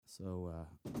So,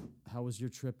 how was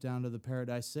your trip down to the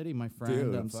Paradise City, my friend?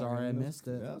 Dude, I'm sorry I missed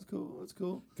it. That was cool. That's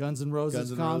cool. Guns N' Roses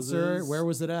Guns N' concert. Roses. Where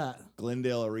was it at?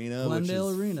 Glendale Arena. Glendale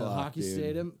which is Arena, fuck, hockey dude.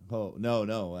 stadium. Oh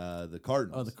no, the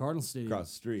Cardinals. Oh, the Cardinals Stadium. Across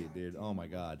the street, dude. Oh my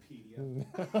God. Did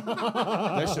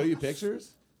I show you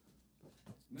pictures?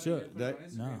 No, Sure. you didn't put it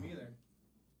on No. Instagram either.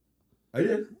 I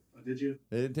did. Oh, did you?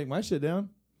 They didn't take my shit down.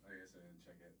 I guess I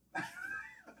didn't check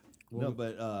it. No,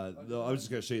 but no, I was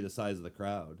just gonna show you the size of the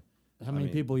crowd. How many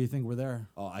people you think were there?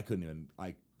 Oh, I couldn't even.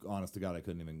 Honest to God, I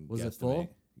couldn't even. Was it guesstimate.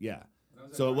 full? Yeah.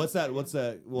 Was So at what's that? What's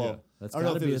that? Well, Yeah. That's I don't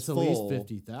know got to if it be. was It's at least full.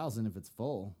 50,000 if it's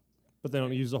full. But they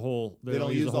don't use the whole. They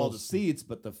don't use the all whole the seats,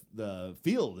 but the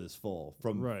field is full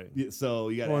from Right. So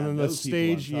you got to. Well, and then the those people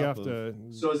on stage you top have of- to.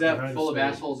 So is that behind full the of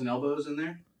stage. assholes and elbows in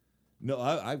there? No,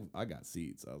 I got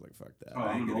seats. I was like, fuck that. Oh,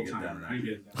 I I'm ain't an gonna old get timer. down I ain't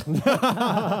there. getting down. I'm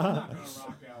not gonna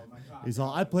rock out with my cock. He's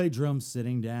all, I play drums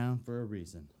sitting down for a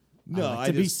reason. No, I like I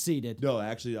to be just- seated. No,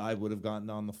 actually, I would have gotten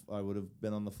on the. I would have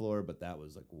been on the floor, but that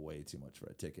was like way too much for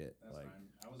a ticket. That's like, fine.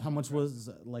 I was How much was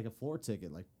like a floor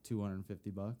ticket? Like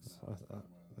 $250?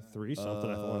 Three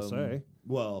something. I want to say.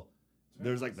 Well,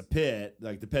 there's like the pit,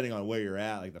 like depending on where you're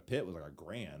at. Like the pit was like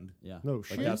 $1,000. Yeah. No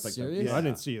shit. that's like the- serious? yeah. I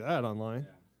didn't see that online.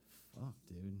 Fuck,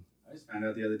 dude. I just found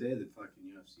out the other day that fucking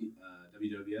UFC,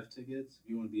 WWF tickets, if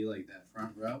you want to be like that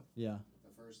front row, Yeah.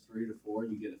 the first 3 to 4,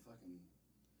 you get a fucking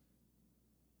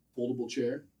foldable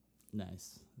chair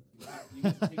Nice. You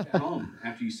get to take that home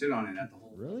after you sit on it at the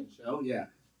whole Really? show. Yeah.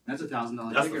 That's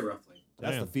 $1,000 That's ticket the- roughly.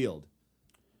 That's Damn. the field,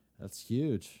 That's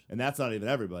huge. and that's not even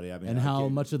everybody. I mean, And I how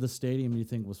get much of the stadium do you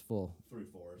think was full?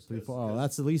 3/4. 3-4. Oh,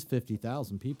 that's at least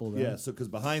 50,000 people there. Yeah. So because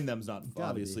behind them's not Gotta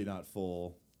obviously be. not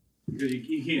full. Because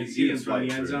you can't see them from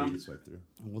the end zone. Swipe through.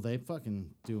 Well, they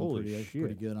fucking doing Holy pretty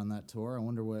shit. good on that tour. I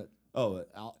wonder what Oh,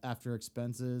 after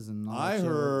expenses and all I that shit,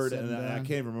 what heard, said and I done.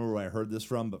 can't even remember where I heard this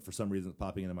from, but for some reason it's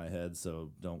popping into my head,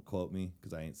 so don't quote me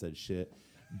because I ain't said shit.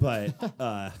 But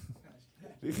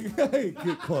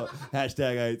good quote.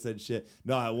 Hashtag I ain't said shit.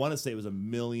 No, I want to say it was $1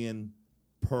 million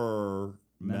per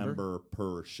member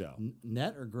per show.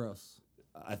 Net or gross?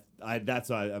 I that's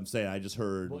what I'm saying. I just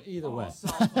heard, Well, either way.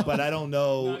 but I don't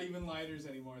know. Not even lighters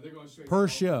anymore. They're going straight Per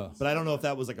to show. But I don't know if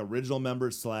that was like original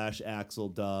members / Axel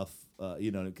Duff.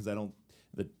 Because I don't.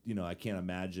 I can't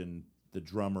imagine the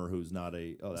drummer who's not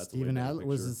a. Oh, that's Steven a way better Adler.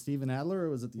 Was picture. it Steven Adler or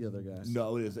was it the other guy?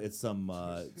 No, it's some.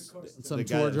 Some the guy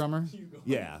tour that's- drummer?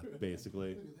 Yeah,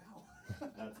 basically.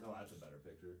 That's a better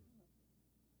picture.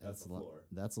 That's the a lot. floor.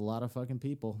 That's a lot of fucking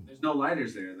people. There's no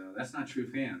lighters there, though. That's not true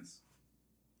fans.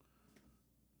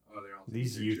 Oh, they're all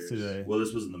These taking youth pictures. today. Well,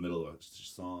 this was in the middle of a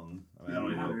song. I mean, I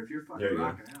don't Yeah, even know. if you're fucking There you go.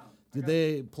 rocking out. Did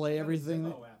they play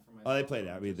everything? Oh, they played it.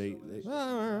 I mean, they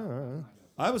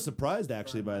I was surprised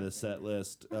actually by the set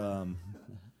list.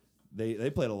 They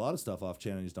played a lot of stuff off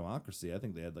Chinese Democracy. I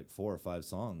think they had like 4 or 5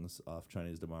 songs off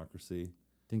Chinese Democracy.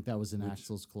 Think that was in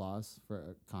Axel's clause for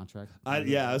a contract? I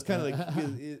was kind of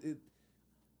like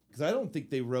because I don't think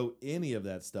they wrote any of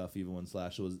that stuff even when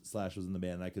Slash was in the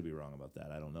band. And I could be wrong about that.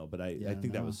 I don't know, but I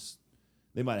think that was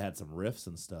they might have had some riffs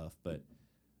and stuff, but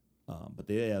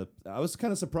I was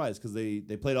kind of surprised because they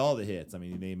played all the hits. I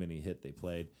mean, you name any hit they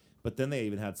played, but then they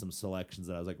even had some selections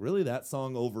that I was like, really, that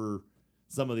song over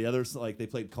some of the others? Like they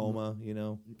played Coma,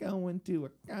 going to a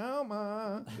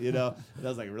coma, and I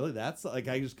was like, really, that's like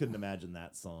I just couldn't imagine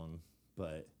that song,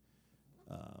 but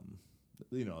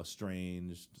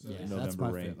Estranged, Yeah, that's November my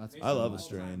Rain. favorite. That's I love my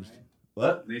favorite. Estranged.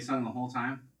 What? They sung the whole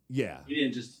time? Yeah. He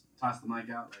didn't just toss the mic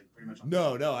out like pretty much.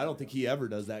 No, I don't think he ever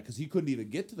does that because he couldn't even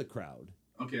get to the crowd.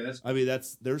 Okay, that's. I mean,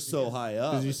 they're so high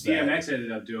up. Did you that DMX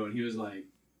ended up doing. He was like,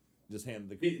 just handed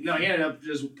the he ended up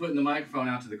just putting the microphone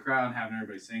out to the crowd and having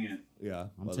everybody sing it. yeah.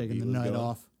 I'm while taking beat the was night going.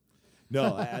 off.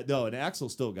 No, and Axel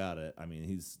still got it. I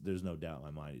mean, there's no doubt in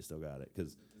my mind he still got it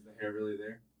because. Is the hair really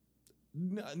there?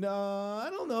 No, I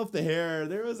don't know if the hair.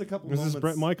 There was a couple. Was moments. this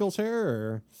Brett Michaels' hair?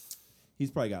 Or?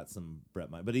 He's probably got some Brett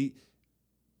Michaels, but he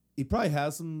probably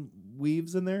has some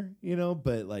weaves in there,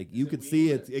 But like you could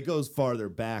see it. It goes farther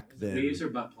back than. Waves or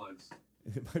butt plugs?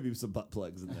 It might be some butt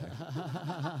plugs in there.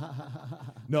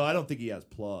 No, I don't think he has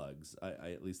plugs.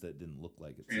 I at least that didn't look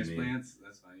like it to me. Transplants?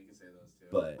 That's fine. You can say those too.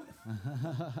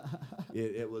 But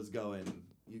it was going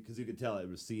because you could tell it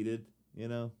was seated,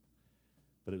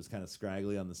 but it was kind of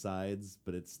scraggly on the sides.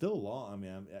 But it's still long. I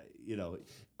mean,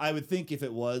 I would think if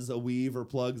it was a weave or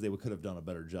plugs, they could have done a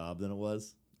better job than it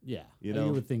was. Yeah, You you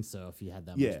know? would think so if you had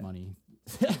that Yeah. much money.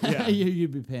 Yeah.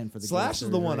 You'd be paying for the Slash great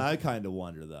is the one surgery. I kind of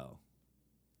wonder though,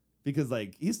 because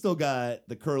like he's still got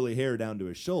the curly hair down to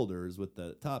his shoulders with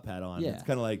the top hat on. Yeah. It's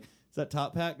kind of like, has that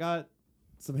top hat got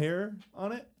some hair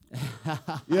on it?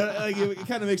 Like it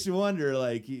kind of makes you wonder.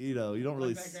 Like you don't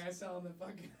really Like that guy selling the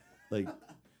fucking. like.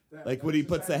 Like when he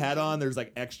puts the hat on, there's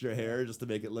like extra hair just to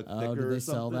make it look thicker. Oh, do or they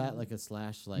sell something. that like a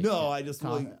slash like? No, I just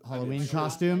Halloween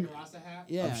costume. Rasta hat?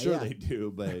 Yeah, I'm sure yeah. they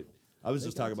do, but I was They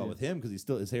just talking got about to. with him because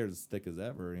his hair is as thick as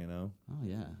ever, you know. Oh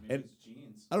yeah. Maybe And- it's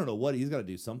jeans. I don't know what he's got to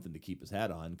do something to keep his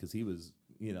hat on because he was,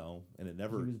 you know, and it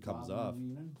never comes off.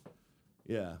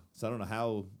 Yeah, so I don't know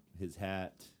how his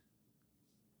hat.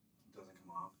 Doesn't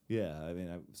come off. Yeah, I mean,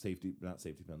 not safety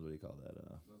pins. What do you call that?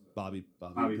 Bobby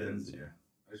Bobby pins. Yeah.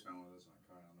 I just found one of those in my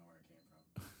car. I don't know where it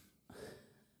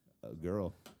came from. A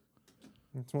girl.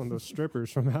 It's one of those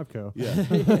strippers from Abco. Yeah,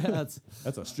 Yeah,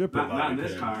 that's a stripper. Not in bobby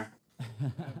this pin. car.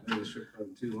 They was stripped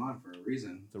from too long for a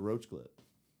reason. It's a roach clip.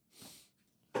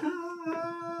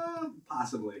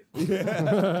 Possibly.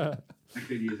 Yeah. I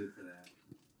could use it for that.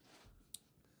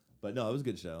 But no, it was a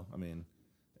good show. I mean,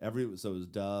 so it was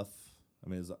Duff. I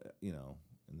mean, it was, you know,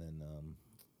 and then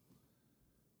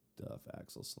Duff,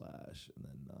 Axel, Slash, and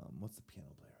then what's the piano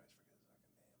player?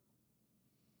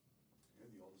 I You're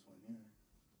the oldest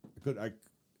one here.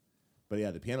 but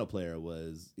yeah, the piano player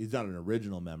he's not an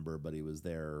original member, but he was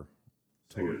there.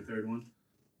 Second or third one?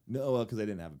 No, because I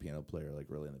didn't have a piano player like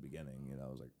really in the beginning. You know, I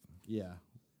was like, yeah.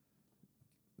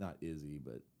 not Izzy,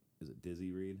 but is it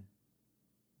Dizzy Reed?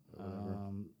 Or whatever.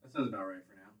 That sounds about right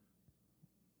for now.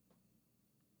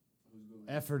 Who's going?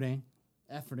 Yeah.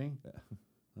 Efforting.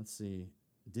 Let's see.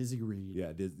 Dizzy Reed.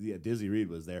 Yeah, Dizzy Reed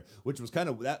was there, which was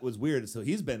that was weird. So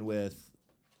he's been with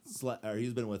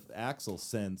Axel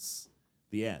since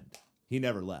the end. He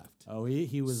never left. Oh,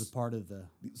 he was a part of the.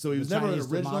 So he was The never an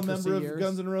Chinese original Democracy member of years?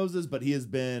 Guns N' Roses, but he has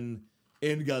been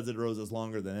in Guns N' Roses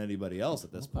longer than anybody else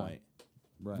at this Okay. point.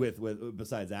 Right. With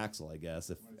besides Axel, I guess,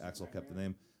 if Axel kept the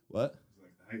name. What? He's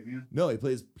like the hype man. No, he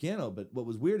plays piano, but what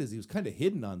was weird is he was kind of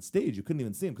hidden on stage. You couldn't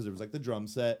even see him because there was like the drum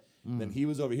set. Then he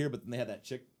was over here, but then they had that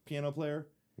chick piano player.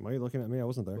 Why are you looking at me? I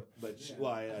wasn't there. But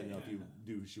I don't know if you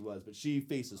knew who she was, but she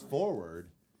faces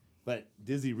forward. But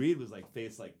Dizzy Reed was like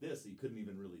faced like this, so you couldn't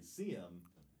even really see him.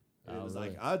 And it was really?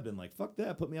 like I'd been like, "Fuck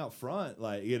that, put me out front,"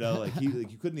 like you know, like you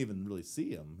couldn't even really see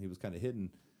him. He was kind of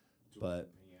hidden. But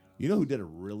you know who did a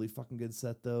really fucking good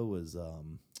set though was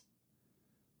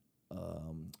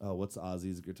what's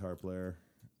Ozzy's guitar player?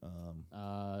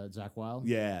 Zach Wild.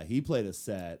 Yeah, he played a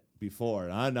set before,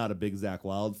 and I'm not a big Zach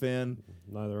Wild fan.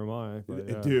 Neither am I. But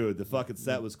yeah. Dude, the fucking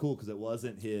set was cool because it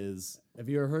wasn't his. Have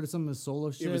you ever heard of some of his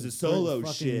solo shit? It was his It's solo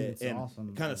fucking- shit, it's and awesome.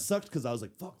 it kind of sucked because I was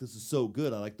like, "Fuck, this is so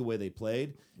good." I like the way they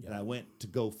played, and I went to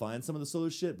go find some of the solo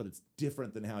shit, but it's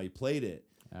different than how he played it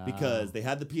because they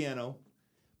had the piano,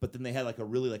 but then they had like a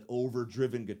really like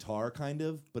overdriven guitar kind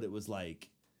of, but it was like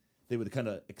they would kind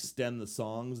of extend the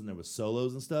songs and there was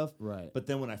solos and stuff. Right. But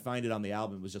then when I find it on the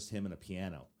album, it was just him and a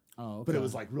piano. Oh, okay. But it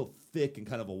was like real thick and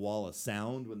kind of a wall of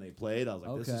sound when they played. I was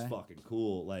like, this is Okay. fucking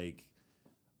cool. Like,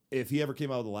 if he ever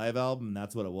came out with a live album and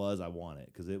that's what it was, I want it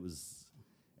because it was.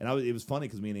 And it was funny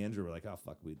because me and Andrew were like, oh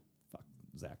fuck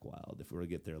Zach Wild. If we were to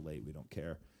get there late, we don't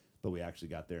care. But we actually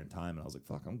got there in time, and I was like,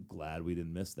 fuck, I'm glad we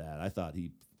didn't miss that. I thought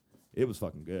it was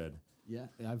fucking good. Yeah,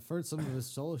 I've heard some of his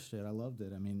solo shit. I loved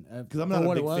it. I mean, Because I'm not a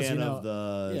what big it was, fan you know, of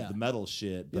the yeah. metal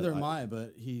shit. But Neither am I,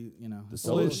 but he, you know, The his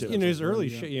solo Well, solo it's, shit you know, was his early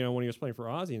yeah. shit, you know, when he was playing for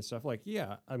Ozzy and stuff, like,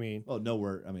 yeah, I mean, Oh,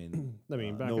 Nowhere. I mean, back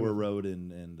in Nowhere the- Road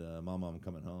and Mama, I'm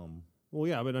Coming Home. well,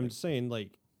 yeah, but I'm just saying,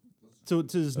 like, to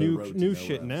his Road to new Nowhere.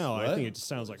 shit now, I What? think it just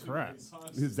sounds like crap.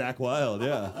 Zach Wild,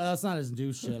 yeah. That's not his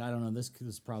new shit. I don't know. This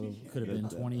probably could have been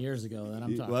 20 years ago. That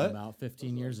I'm talking What? about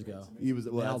 15 years ago. He was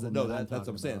The well. album No, that I'm that's what I'm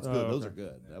talking saying. It's about. good. Oh, Those okay. are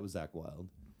good. That was Zach Wild.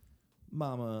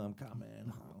 Mama, I'm coming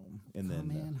home. And then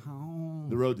Coming home.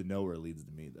 The Road to Nowhere Leads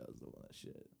to Me. That was the one that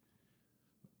shit.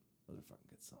 Those are fucking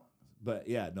good songs. But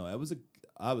yeah, no, I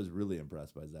was really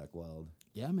impressed by Zach Wild.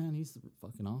 Yeah, man, he's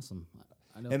fucking awesome.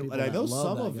 I know And people I that know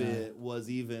love some that of guy. it was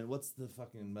even what's the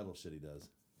fucking metal shit he does?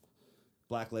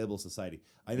 Black Label Society.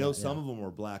 I know Yeah, some yeah. of them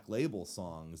were Black Label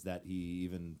songs that he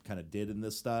even kind of did in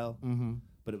this style. Mm-hmm.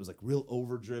 But it was like real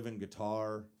overdriven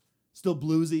guitar, still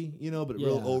bluesy, you know, but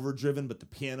real Yeah. overdriven. But the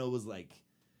piano was like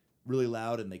really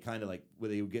loud, and they kind of like where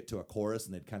they would get to a chorus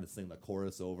and they'd kind of sing the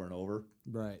chorus over and over,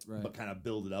 Right, right. but kind of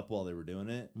build it up while they were doing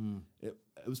it. Mm. It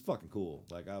was fucking cool.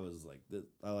 Like I was like,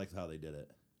 I liked how they did it,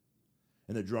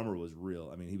 and the drummer was real.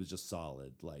 I mean, he was just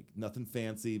solid, like nothing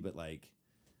fancy, but like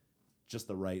just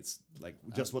the rights, like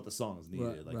just what the songs needed.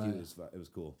 Right, Like right. it was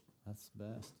cool. That's the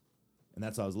best. And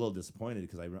that's why I was a little disappointed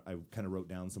because I kind of wrote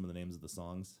down some of the names of the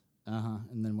songs. Uh-huh.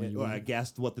 And then when you I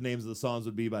guessed what the names of the songs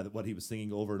would be by what he was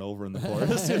singing over and over in the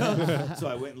chorus. You know? So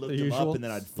I went and looked The him up, usual. and then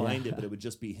I'd find it, but it would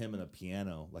just be him and a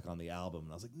piano, like on the album.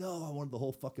 And I was like, no, I wanted the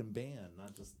whole fucking band,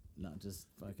 not just. not just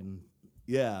fucking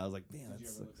Yeah, I was like, man, Did you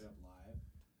that's. ever look it up live?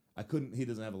 He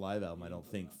doesn't have a live album, I don't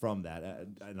think, from that.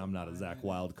 And I'm not a Zach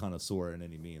Wild connoisseur in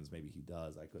any means. Maybe he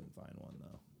does. I couldn't find one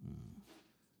though.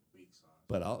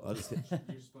 But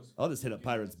I'll just hit up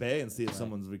Pirates Bay and see if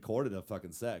someone's recorded a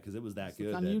fucking set because it was that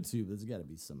good. On YouTube, there's got to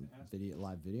be some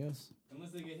live videos.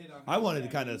 Unless they get hit on. I wanted to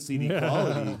kind of CD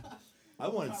quality. I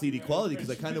wanted CD quality because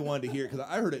I kind of wanted to hear it because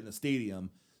I heard it in a stadium,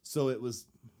 so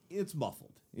it's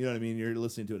muffled. You know what I mean? You're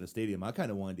listening to it in a stadium. I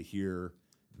kind of wanted to hear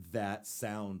that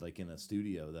sound like in a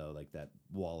studio though, like that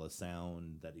wall of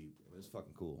sound that it was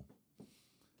fucking cool.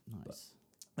 Nice. But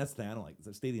that's the thing I don't like.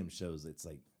 The stadium shows, it's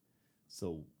like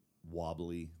so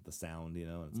wobbly, the sound, you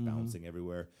know, and it's bouncing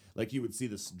everywhere. Like you would see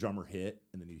this drummer hit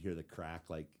and then you'd hear the crack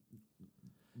like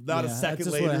not a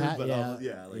second later, but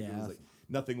it was like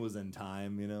nothing was in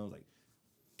time, you know, like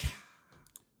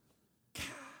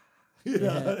you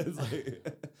know, it's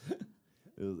like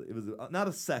it was not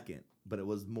a second, but it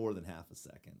was more than half a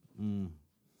second.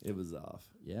 It was off.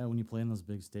 Yeah, when you play in those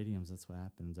big stadiums, that's what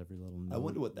happens. Every little note. I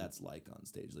wonder what that's like on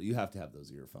stage. Though. You have to have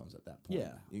those earphones at that point.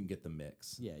 Yeah. You can get the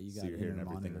mix. Yeah, you got so you're hearing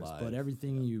everything monitors, live. but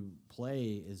everything you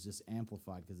play is just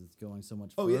amplified because it's going so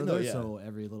much Oh, further. yeah. So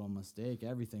every little mistake,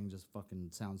 everything just fucking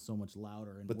sounds so much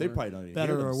louder and But they probably don't even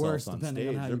better hear or themselves worse on depending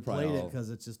stage. on how They're you probably played it all- because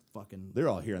it's just fucking. They're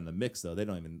all hearing the mix though. They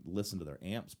don't even listen to their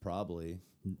amps probably.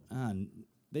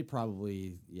 They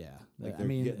probably Like I they're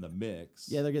mean, getting the mix.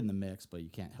 yeah, they're getting the mix, but you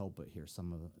can't help but hear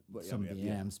some of But, some yeah, of the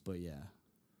yeah. amps. But yeah,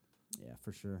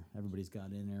 for sure, everybody's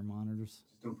got in-ear monitors.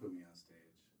 Just don't put me on stage.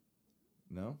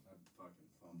 No? I'd fucking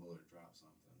fumble or drop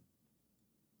something.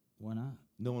 Why not?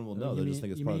 No one will You know. They mean- just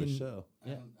think it's you part of the mean- show.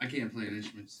 Yeah. I can't play an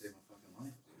instrument to save my fucking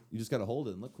life, dude. You just gotta hold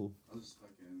it and look cool. I'll just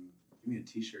fucking give me a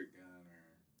t-shirt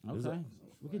gun or Is Okay, it?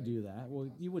 we could do that. Well,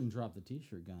 you wouldn't drop the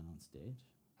T-shirt gun on stage.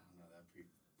 I don't know. That'd be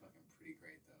fucking pretty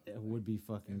great though. It would be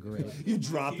fucking great. You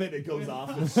drop it goes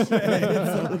off and shit.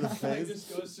 It's It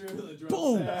just goes through the drum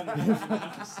Boom! set and you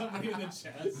knock somebody in the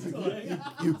chest. Like,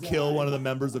 you kill one of the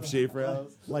members of Schafer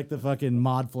House. Like the fucking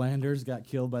Maud Flanders got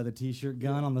killed by the T-shirt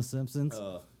gun on The Simpsons.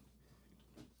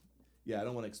 Yeah, I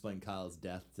don't want to explain Kyle's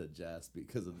death to Jess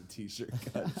because of the T-shirt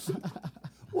gun.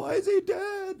 Why is he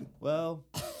dead? Well,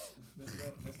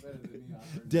 that's better than me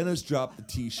offering. Dennis dropped the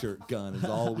T-shirt gun is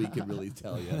all we can really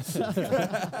tell you. It's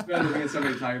better than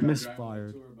somebody talking about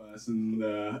Misfired. driving a tour bus and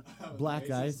Black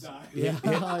Bassist eyes. died. Yeah.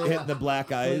 Hit the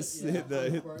black eyes. Yeah, Hit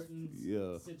the,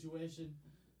 Burton's situation.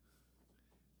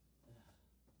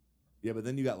 yeah, but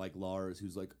then you got like Lars,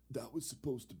 who's like, that was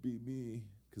supposed to be me,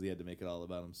 because he had to make it all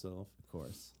about himself. Of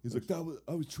course. He's like,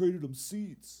 I was traded him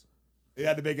seats. He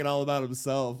had to make it all about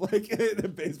himself. Like the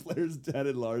bass player's dead,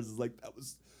 and Lars is like,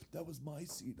 that was my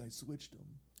seat. I switched him.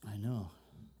 I know.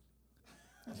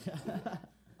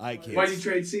 I can't. why'd you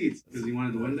trade seats? Because he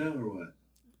wanted the window or what?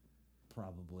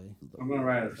 Probably. I'm gonna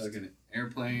ride a fucking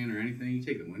airplane or anything. You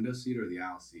take the window seat or the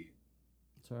aisle seat.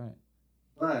 It's all right.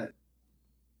 But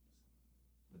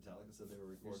Metallica said they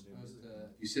were recording.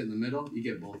 if you sit in the middle, you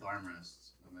get both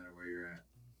armrests, no matter where you're at.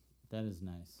 That is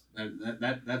nice.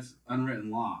 That's unwritten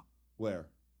law. Where?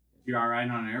 If you're riding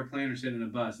on an airplane or sitting in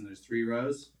a bus and there's 3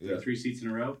 rows, Yeah. 3 seats in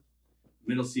a row,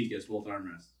 middle seat gets both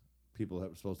armrests. People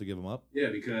are supposed to give them up? Yeah,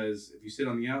 because if you sit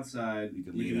on the outside, You you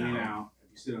can can lean lean out. out.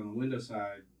 If you sit on the window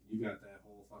side, you got that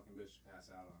whole fucking bitch to pass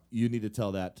out on. You need to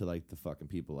tell that to like the fucking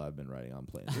people I've been riding on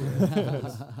planes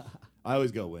with. I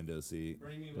always go window seat.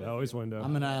 Bring me Yeah, always window.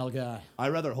 I'm an aisle guy.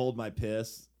 I'd rather hold my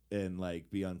piss and like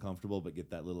be uncomfortable, but get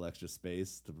that little extra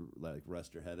space to like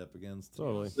rest your head up against.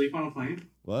 Totally. Sleep on a plane?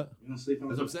 What? You don't sleep on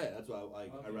a That's what I'm plane? saying. That's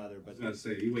why I rather. I was But about to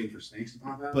say, you waiting for snakes to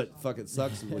pop out? but fucking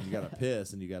sucks when you gotta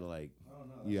piss and you gotta like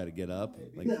you gotta get up.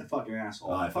 Like That fucking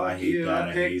asshole. Oh, I Fuck hate you. that. I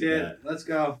I picked hate it. that. Let's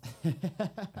go. I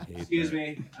hate Excuse that.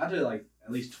 me. I'll do it like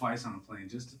at least twice on a plane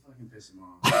just to fucking piss him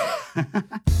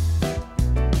off.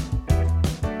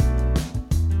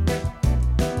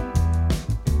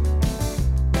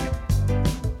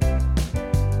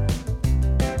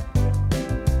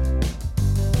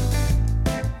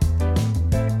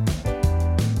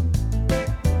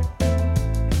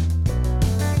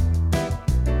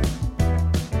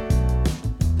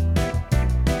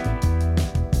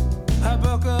 I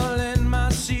buckle in my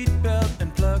seatbelt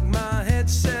and plug my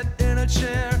headset in a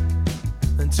chair.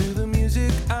 And to the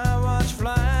music I watch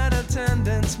Flight Attendant.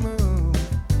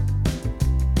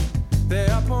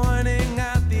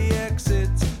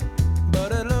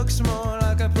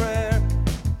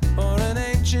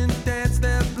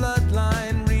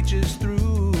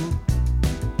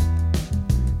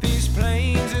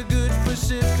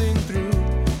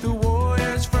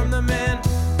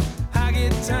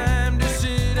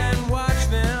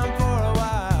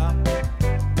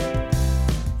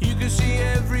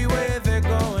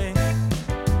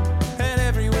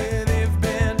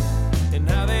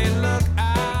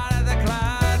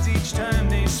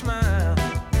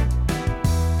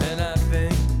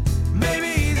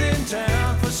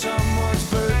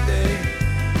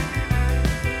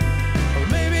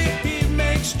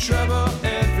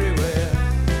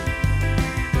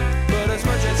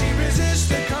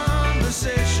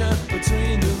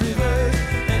 between the rivers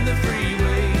and the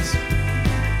freeways.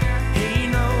 He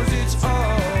knows it's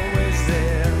always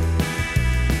there.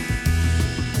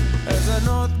 As a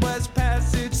northwest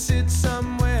passage sits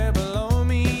somewhere below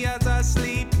me as I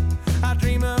sleep, I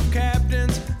dream of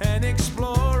captains and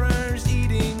explorers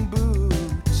eating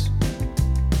boots.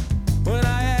 When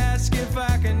I ask if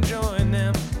I can join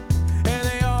them, and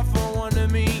they offer one to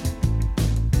me,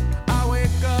 I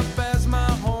wake up as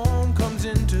my home comes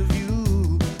into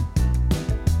view.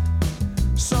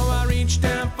 So I reach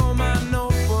down for my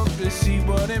notebook to see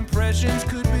what impressions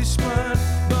could be spun,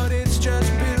 but it's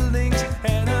just buildings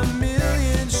and a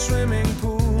million swimming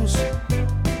pools.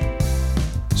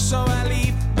 So I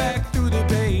leaf back through the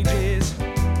pages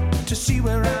to see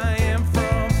where I am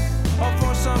from, or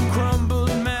for some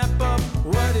crumbled map of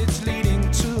what it's leading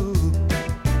to.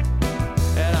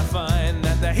 And I find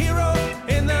that the hero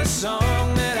in the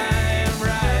song that I am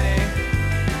writing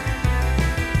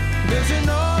doesn't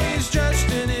know he's just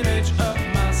an image of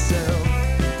myself.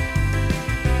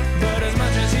 But as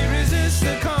much as he resists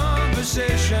the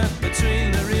conversation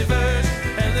between the rivers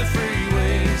and the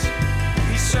freeways,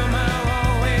 he's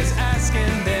somehow always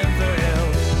asking them for help.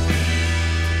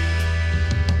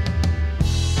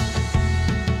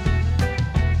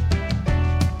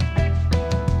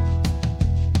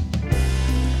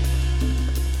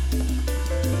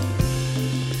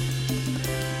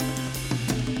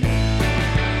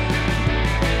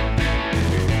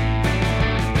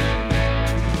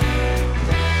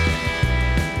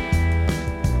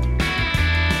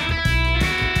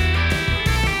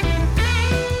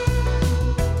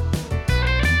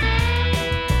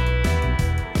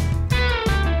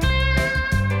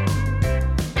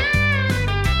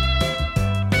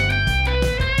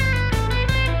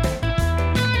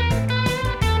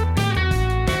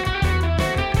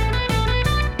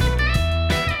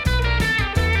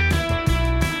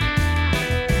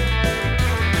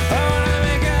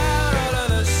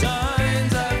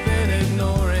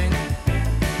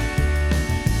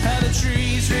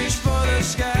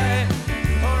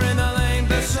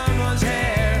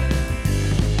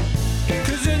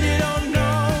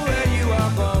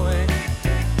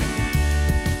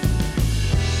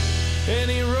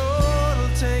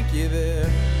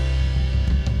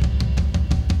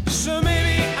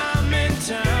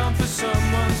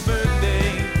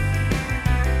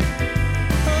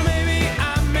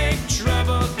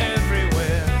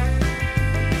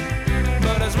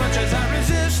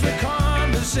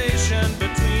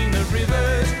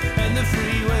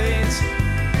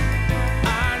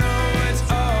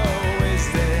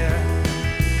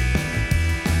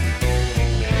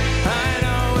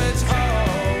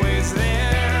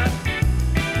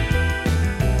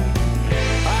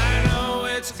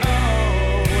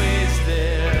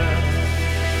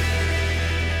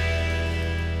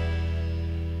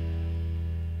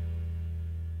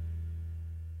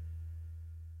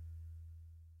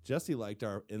 Jesse liked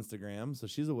our Instagram, so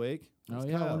she's awake. Oh,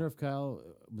 yeah. Kyle? I wonder if Kyle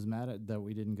was mad at that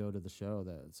we didn't go to the show,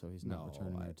 so he's not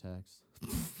returning our text.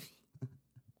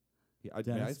 Yeah,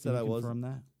 I said I was. Confirm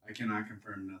that? I cannot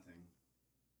confirm nothing.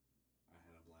 I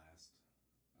had a blast.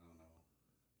 I don't know.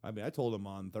 I mean, I told him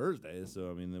on Thursday,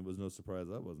 so I mean, there was no surprise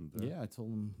that wasn't there. Yeah, I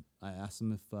told him. I asked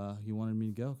him if he wanted me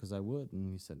to go because I would, and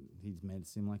he said he's made it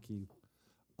seem like he.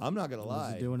 I'm not gonna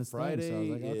lie. Doing his Friday thing, so I was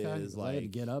like, okay. is I had to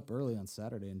get up early on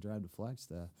Saturday and drive to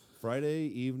Flagstaff. Friday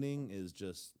evening is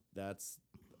just I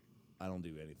don't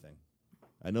do anything.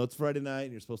 I know it's Friday night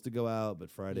and you're supposed to go out, but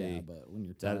Friday. Yeah, but when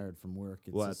you're tired from work,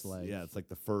 it's just like it's like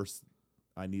the first.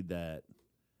 I need that.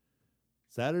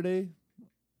 Saturday,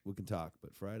 we can talk,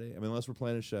 but Friday, I mean, unless we're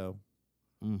playing a show.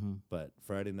 Mm-hmm. But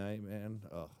Friday night, man,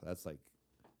 that's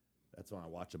when I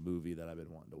watch a movie that I've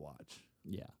been wanting to watch.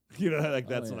 Yeah. You know, like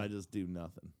that's when I just do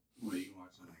nothing. What, you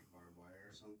watching like Barbed Wire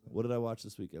or something? What did I watch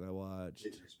this weekend? I watched.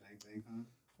 Get your spank thing, huh?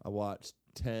 I watched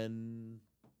 10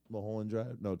 Mulholland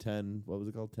Drive. No, 10. What was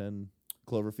it called? 10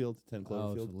 Cloverfield. 10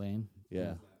 Cloverfield. Oh, Lane.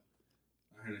 Yeah.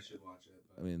 I heard I should watch it.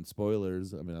 But I mean,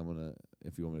 spoilers. I mean, I'm gonna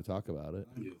if you want me to talk about it.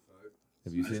 I don't give a fuck.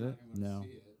 Have you seen it? No. See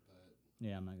it, but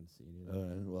Yeah, I'm not gonna see it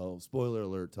either. Well, spoiler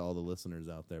alert to all the listeners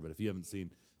out there. But if you haven't seen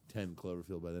 10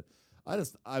 Cloverfield by then,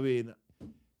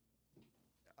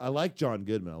 I like John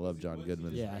Goodman. I love John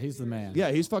Goodman. Yeah, he's the man.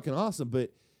 Yeah, he's fucking awesome.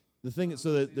 But the thing is,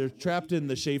 so that they're trapped in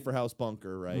the Schafer House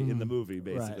bunker, right? In the movie,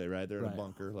 basically, right? They're in a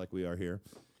bunker like we are here.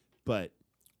 But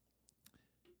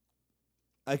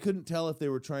I couldn't tell if they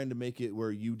were trying to make it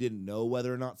where you didn't know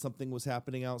whether or not something was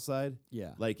happening outside.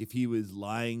 Yeah. Like if he was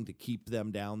lying to keep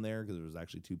them down there, because there was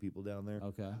actually 2 people down there.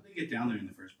 Okay. how did they get down there in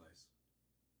the first place?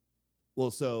 Well,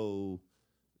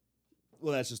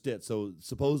 that's just it. So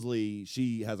supposedly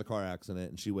she has a car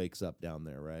accident and she wakes up down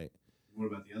there, right? What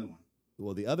about the other one?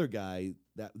 Well, the other guy,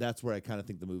 that's where I kind of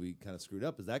think the movie kind of screwed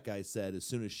up, is that guy said, as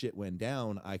soon as shit went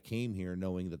down, I came here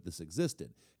knowing that this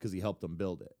existed because he helped them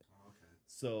build it. Oh, okay.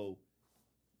 So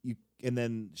and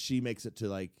then she makes it to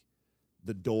like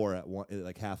the door at one,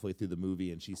 like halfway through the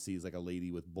movie, and she sees like a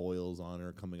lady with boils on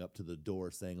her coming up to the door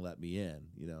saying, "Let me in,"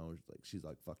 you know, like she's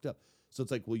like fucked up. So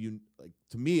it's like, well,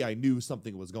 to me, I knew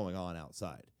something was going on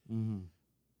outside. Mm-hmm.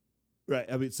 Right.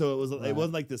 I mean, so it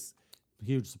wasn't like this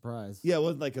huge surprise. Yeah, it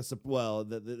wasn't like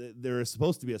there was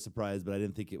supposed to be a surprise, but I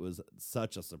didn't think it was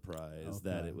such a surprise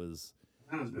that it was.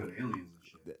 I thought it was about aliens and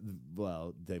shit.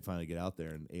 Well, they finally get out there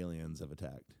and aliens have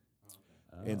attacked.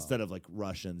 Oh. Instead of like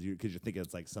Russians, because you're thinking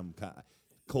it's like some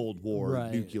Cold War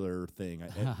nuclear thing.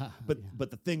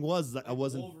 But the thing was that I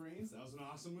wasn't. Wolverines, that was an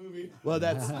awesome movie. Well,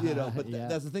 that's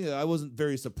that's the thing. I wasn't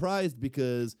very surprised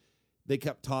because they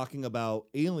kept talking about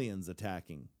aliens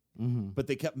attacking. Mm-hmm. But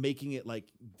they kept making it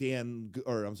like Dan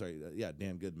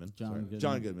Goodman.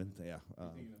 John Goodman. Yeah.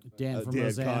 Dan from Dan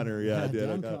Roseanne. Connor. Yeah.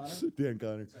 Dan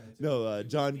Connor. No,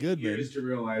 John Goodman. Years to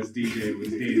realize DJ was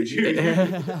Dan Jr.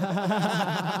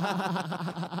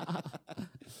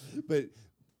 But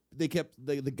they kept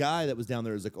the guy that was down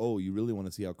there was like, "Oh, you really want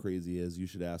to see how crazy he is? You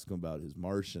should ask him about his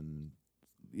Martian,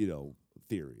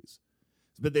 theories."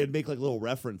 But they'd make like little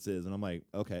references, and I'm like,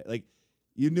 okay, like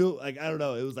you knew, like I don't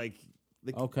know, it was like.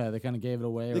 They kind of gave it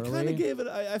away. They kind of gave it.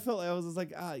 I felt like I was just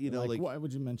like, like why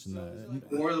would you mention that?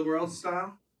 War of the Worlds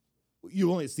style.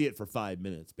 You only see it for 5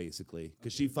 minutes, basically,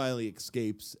 because she finally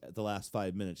escapes at the last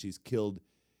 5 minutes. She's killed.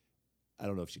 I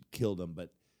don't know if she killed him, but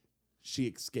she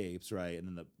escapes, right?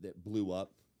 And then it blew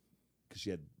up because she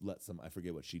had let some. I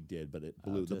forget what she did, but it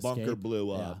blew. The bunker escape?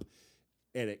 Blew up,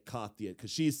 and it caught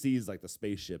because she sees like the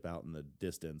spaceship out in the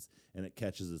distance, and it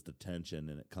catches his attention,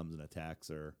 and it comes and attacks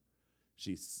her.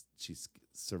 She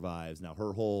survives. Now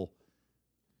her whole.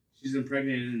 She's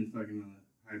impregnated and fucking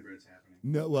hybrids happening.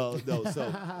 No.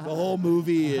 So the whole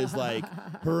movie is like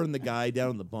her and the guy down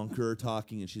in the bunker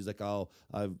talking, and she's like, "Oh,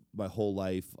 my whole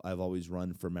life I've always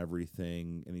run from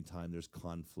everything. Anytime there's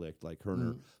conflict, like her and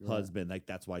her husband, like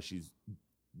that's why she's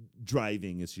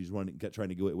driving, is she's trying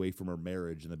to get away from her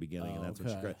marriage in the beginning, and that's when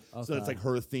she cried. Okay. So it's like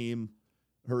her theme,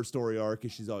 her story arc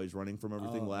is she's always running from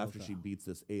everything. Well, after she beats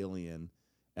this alien.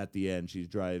 At the end, she's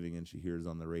driving and she hears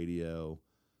on the radio,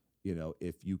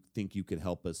 if you think you can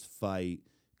help us fight,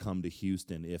 come to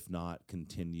Houston. If not,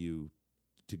 continue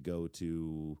to go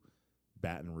to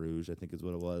Baton Rouge, I think is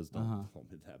what it was. Don't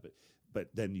happen.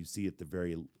 But then you see at the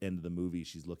very end of the movie,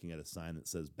 she's looking at a sign that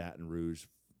says Baton Rouge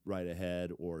right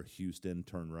ahead or Houston,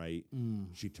 turn right.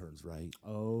 She turns right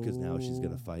because now she's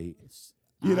going to fight.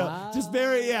 Just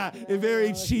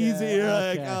very cheesy. You're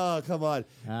like, oh, come on.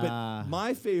 But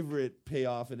my favorite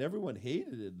payoff, and everyone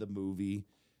hated the movie,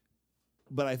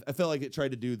 but I felt like it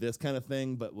tried to do this kind of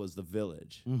thing, but was The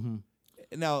Village. Mm-hmm.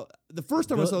 Now, the first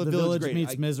time I saw The Village great,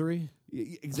 meets Misery.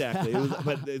 Exactly.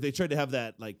 But they tried to have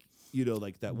that, like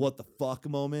that what the fuck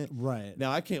moment. Right.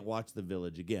 Now, I can't watch The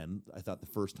Village again. I thought the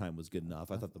first time was good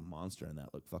enough. I thought the monster in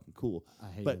that looked fucking cool. I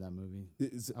hated that movie.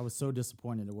 I was so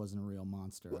disappointed it wasn't a real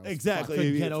monster. Exactly. I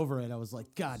couldn't get over it. I was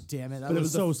like, God damn it. That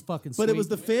was so fucking sweet. But it was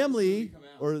the family.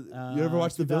 Or you ever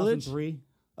watch The Village? 2003.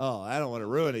 Oh, I don't want to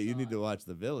ruin it. You need to watch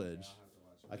The Village.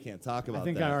 I can't talk about that.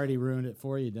 I think I already ruined it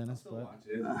for you, Dennis. I'll watch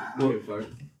it.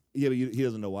 Yeah, but he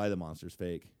doesn't know why the monster's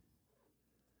fake.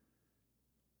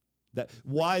 That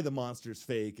why the monster's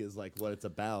fake is like what it's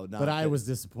about. But I was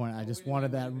disappointed. I just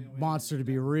wanted that monster to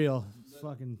be real.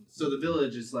 Fucking. So The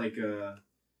Village is like they're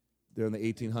in the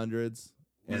 1800s.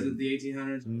 Was it the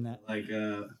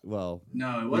 1800s? Well,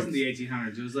 no, it wasn't the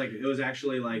 1800s. It was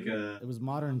actually like it was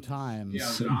modern times. Yeah, it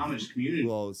was an Amish community.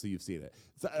 Well, so you've seen it.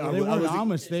 So they weren't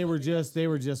Amish. They were just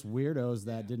weirdos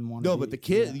that didn't want to. No, but the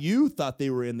kid, you thought they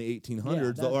were in the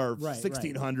 1800s or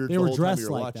 1600s. They were dressed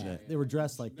like watching that. They were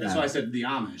dressed like that. That's why I said the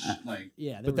Amish.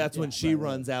 But that's when she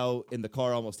runs out and the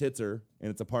car almost hits her,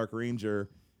 and it's a park ranger.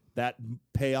 That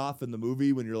payoff in the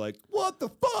movie when you're like, what the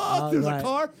fuck? There's a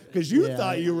car? Because you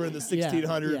thought you were in the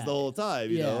 1600s the whole time.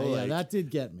 You know, that did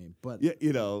get me. But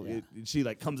she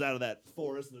like comes out of that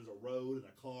forest and there's a road and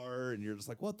a car and you're just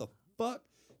like, what the fuck?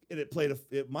 And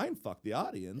it mind fucked the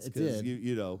audience. It did.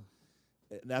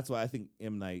 That's why I think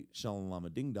M. Night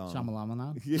Shyamalan Ding Dong.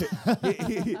 Shyamalan.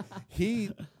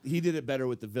 He did it better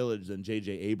with The Village than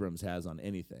J.J. Abrams has on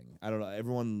anything. I don't know.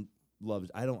 Everyone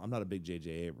loves. I'm not a big J.J.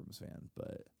 Abrams fan,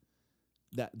 but.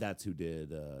 That's who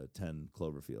did 10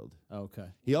 Cloverfield. Okay.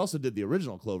 He also did the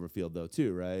original Cloverfield, though,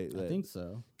 too, right? I think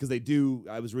so. Because they do,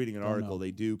 I was reading an article,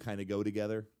 they do kind of go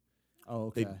together. Oh,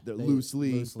 okay. They're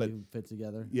loosely but fit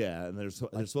together. Yeah, and there's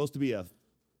supposed to be a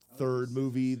third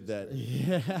movie that...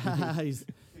 Yeah,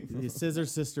 The Scissor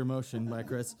Sister Motion by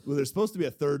Chris. Well, there's supposed to be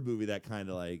a third movie that kind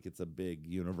of like it's a big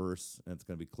universe and it's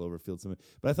going to be Cloverfield something.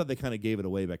 But I thought they kind of gave it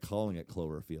away by calling it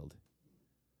Cloverfield.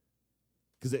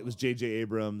 Because it was J.J.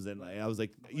 Abrams, and I was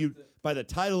like, by the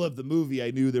title of the movie,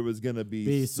 I knew there was going to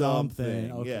be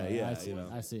something. Okay, Yeah, I see. you know.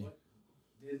 I see.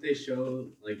 Didn't they show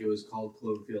like it was called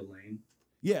Cloverfield Lane?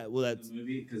 Yeah, well, that's The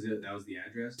movie because that was the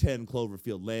address. 10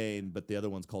 Cloverfield Lane, but the other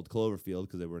one's called Cloverfield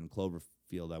because they were in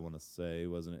Cloverfield, I want to say,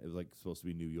 wasn't it? It was like supposed to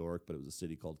be New York, but it was a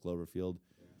city called Cloverfield,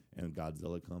 and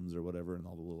Godzilla comes or whatever, and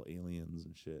all the little aliens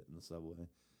and shit in the subway.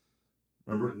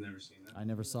 Remember? I've never seen that. I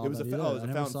never saw It was that a either. it was I a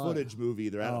never found saw footage movie.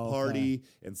 They're at a party,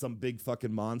 and some big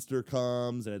fucking monster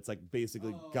comes, and it's like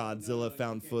basically Godzilla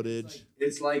found footage.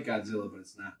 It's like Godzilla, but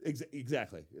it's not.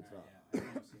 Exactly. It's not. Yeah, I've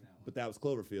never seen that one. But that was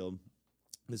Cloverfield.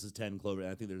 This is 10 Clover.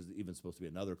 I think there's even supposed to be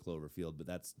another Cloverfield, but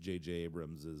that's J.J.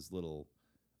 Abrams' little.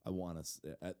 I want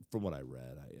to, from what I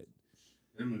read,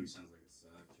 That movie sounds like it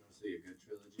sucked. You want to see a good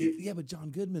trilogy? yeah, but John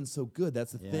Goodman's so good.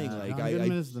 That's the thing. Like John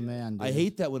Goodman is the man. Dude. I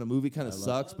hate that when a movie kind of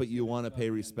sucks, but you want to pay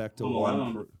respect to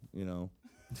one. You know,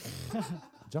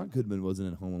 John Goodman wasn't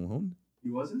in Home Alone.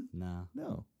 He wasn't?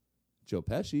 No. Joe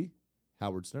Pesci,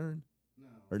 Howard Stern, No.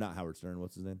 or not Howard Stern.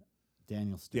 What's his name?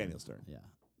 Daniel Stern. Daniel Stern. Yeah.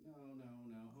 No.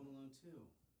 Home Alone 2.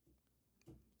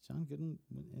 John Goodman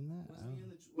in that.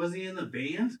 Was he in the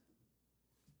band?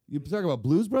 You talking about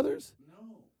Blues Brothers?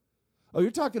 No. Oh,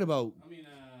 you're talking about. I mean,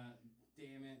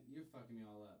 damn it, you're fucking me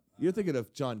all up. You're thinking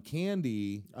of John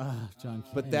Candy. John.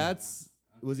 But Candy. that's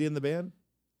was he in the band?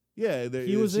 Yeah,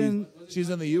 He was in. She's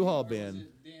in the U-Haul band. God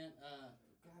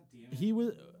damn it. He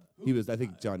was. He was. I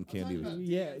think John Candy was.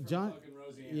 Yeah, John.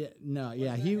 Yeah, no,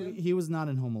 yeah. He was not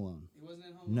in Home Alone. He wasn't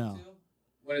in Home No. Alone 2?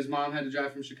 When his mom had to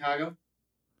drive from Chicago?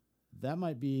 That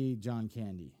might be John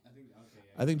Candy.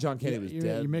 I think John Candy was You're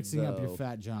dead. mixing up your though.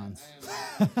 fat Johns.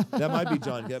 That might be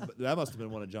John. That must have been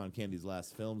one of John Candy's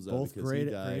last films, though. Both because great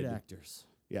he died. actors.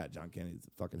 Yeah, John Candy's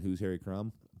fucking Who's Harry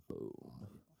Crumb? Boom.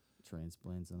 Trains,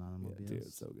 planes, and Yeah, automobiles. dude,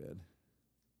 it's so good.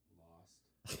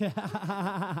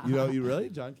 Lost. You really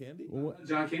John Candy?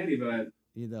 John Candy, but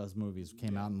Those movies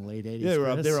came out in the late 80s.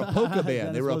 Yeah, they were a polka band.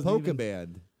 Dennis They were a wasn't polka even-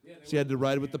 band. She had to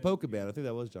ride with the polka band. I think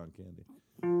that was John Candy.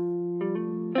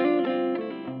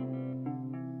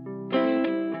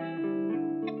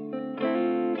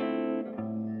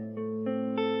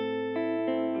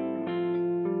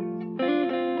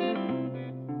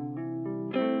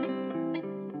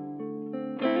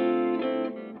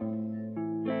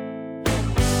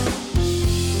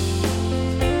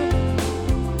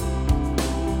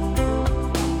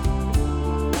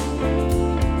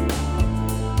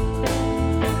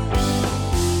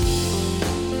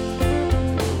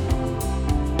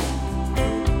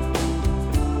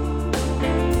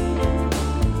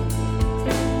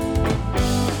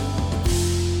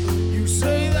 You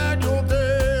say that you're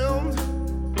damned.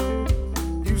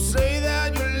 You say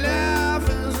that your life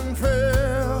isn't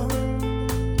fair.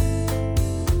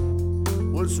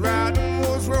 What's right and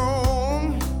what's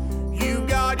wrong? You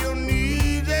got your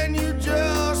needs and you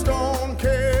just don't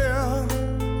care.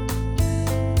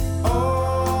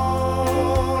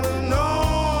 On and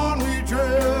on we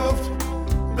drift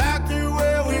back to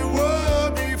where we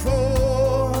were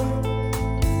before.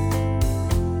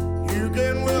 You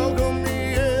can welcome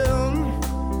me in.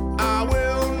 I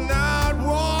will not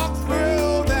walk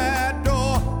through that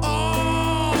door.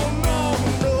 Oh, no,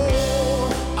 no.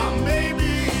 I may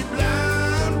be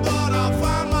blind, but I'll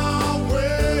find my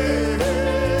way.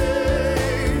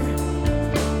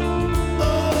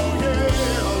 Oh,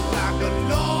 yeah, like a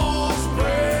lost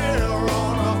prayer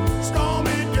on a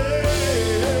stormy day.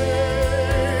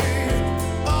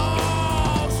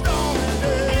 Oh, stormy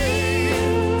day.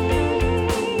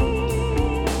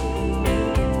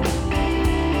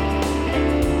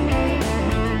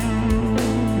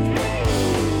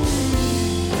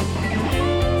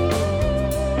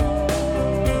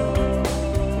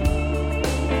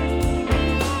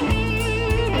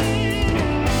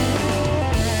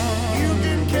 You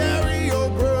can carry your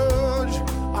grudge.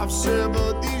 I've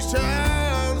severed these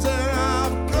ties and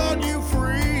I've cut you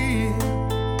free.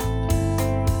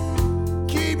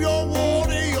 Keep your war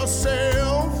to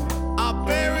yourself. I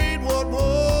buried what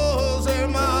was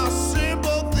in my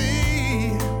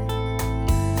sympathy.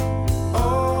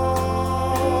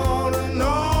 On and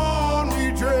on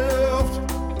we drift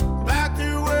back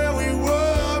to where we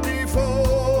were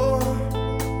before.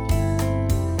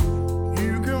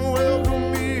 You can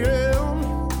welcome me in.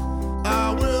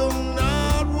 I will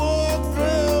not walk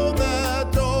through that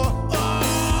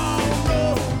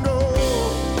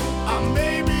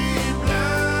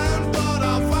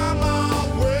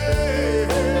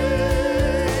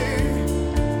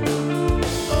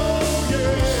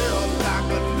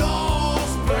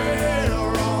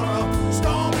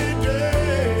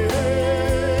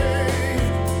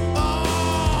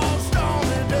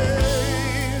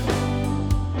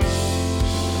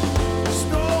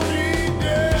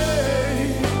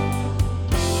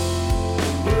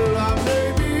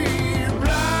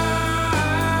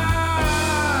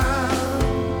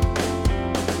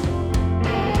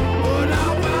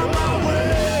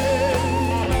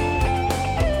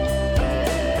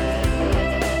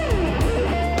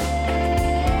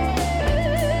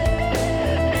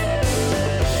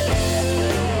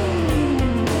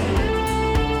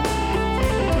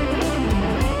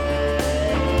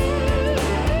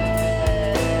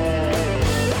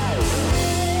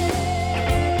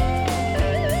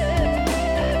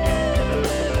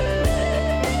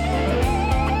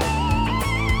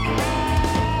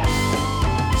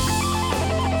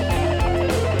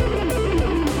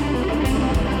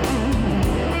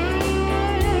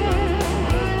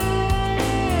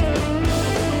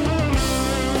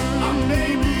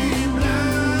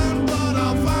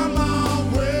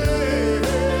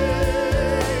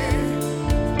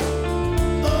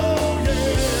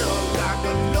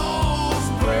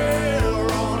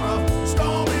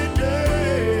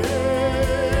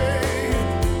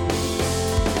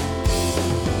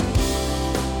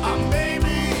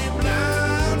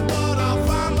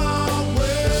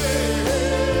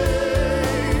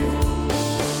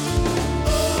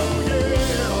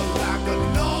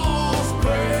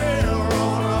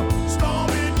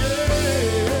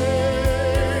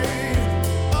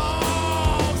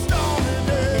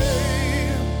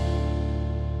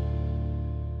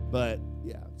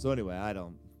So anyway,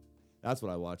 that's what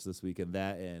I watched this weekend.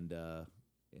 That and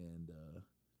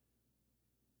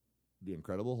The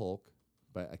Incredible Hulk.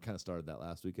 But I kind of started that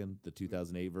last weekend, the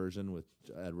 2008 version with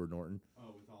Edward Norton. Oh,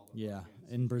 with all the Yeah,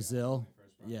 in Brazil.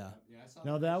 Yeah. I saw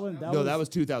No, that one. No, that was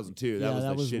 2002. That was that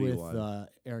the was shitty with one.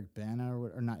 Eric Bana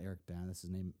or not Eric Bana. That's his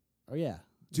name. Oh yeah,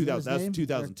 2000. That's the name?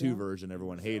 2002 Eric Bana? version.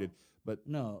 Everyone hated, but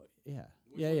No, yeah,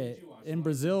 Which yeah, one yeah. did you watch? In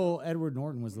Brazil, Edward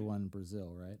Norton was the one in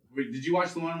Brazil, right? Wait, did you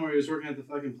watch the one where he was working at the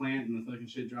fucking plant and the fucking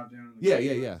shit dropped down? yeah.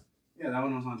 Yeah, that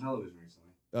one was on television recently.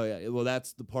 Oh yeah. Well,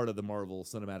 that's the part of the Marvel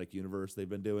Cinematic Universe they've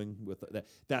been doing with that.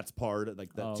 That's part of,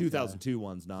 like the Oh, okay. 2002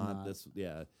 one's not Not- this.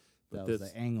 Yeah. But That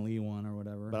was the Ang Lee one or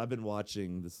whatever. But I've been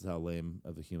watching. This is how lame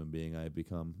of a human being I have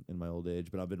become in my old age.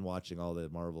 But I've been watching all the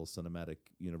Marvel Cinematic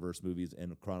Universe movies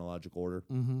in chronological order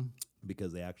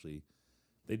because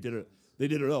they did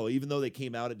it all. Even though they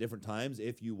came out at different times,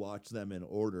 if you watch them in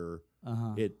order,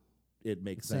 it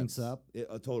makes sense. Syncs up?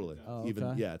 Totally. Oh, Even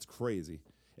okay. yeah, it's crazy.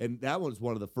 And that was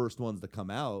one of the first ones to come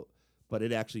out. But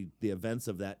it actually, the events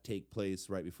of that take place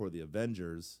right before the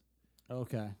Avengers.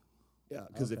 Okay. Yeah,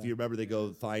 because if Okay. you remember, they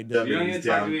go find him. You don't and need he's to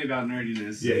talk down. to me about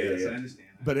nerdiness. Yeah, Yes, yeah. I understand.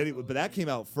 But anyway, but that came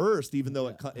out first, even though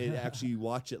it actually you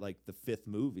watch it like the 5th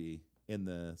movie in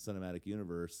the cinematic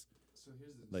universe. So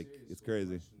here's the Like serious it's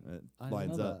crazy. question. It I didn't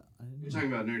lines know up. that. I didn't You're know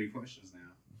talking about nerdy questions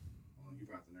now. Well, you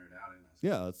brought the nerd out in us.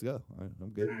 Yeah, let's go. I'm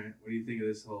good. All right. What do you think of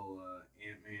this whole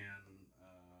Ant-Man,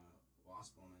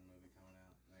 Wasp Woman movie coming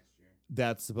out next year?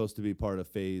 That's supposed to be part of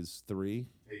Phase 3.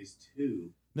 Phase 2.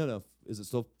 No. Is it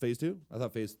still Phase 2? I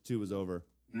thought Phase 2 was over.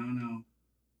 No.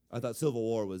 I thought Civil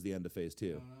War was the end of Phase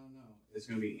 2. No. It's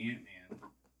going to be Ant-Man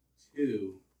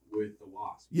 2 with the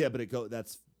Wasp. Yeah, but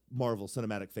that's Marvel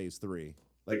Cinematic Phase 3.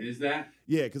 Like, Is that?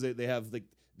 yeah, because they have like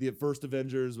the first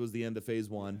Avengers was the end of Phase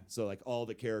 1, so like all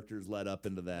the characters led up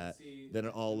into that. See, Then it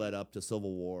all led up to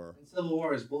Civil War. And Civil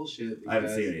War is bullshit. I haven't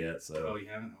because- seen it yet, Oh, so you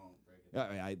haven't? Oh, break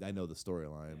it. yeah, I know the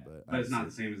storyline, but But it's not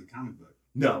the same as a comic book.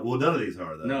 No, well, none of these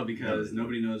are though. No, because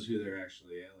nobody knows who their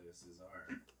actually aliases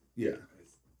are. Yeah.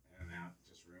 And now it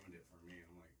just ruined it for me.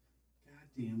 I'm like, God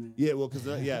damn it. Yeah, well,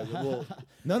 because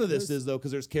none of this is though,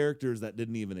 because there's characters that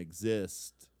didn't even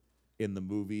exist in the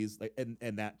movies, like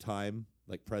and that time,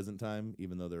 like present time,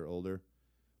 even though they're older,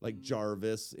 like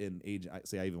Jarvis in Agent.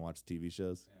 I even watched TV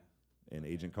shows in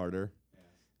Agent Carter. Yeah.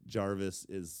 Jarvis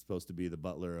is supposed to be the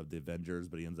butler of the Avengers,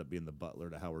 but he ends up being the butler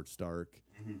to Howard Stark.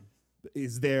 Mhm.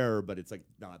 He's there, but it's like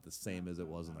not the same as it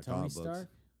was in the Tony comic books. Stark?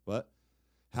 What?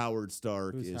 Howard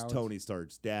Stark Who's is Howard? Tony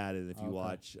Stark's dad, and if you Okay.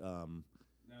 watch That was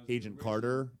the Agent original,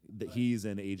 Carter, that but- he's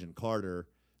in Agent Carter,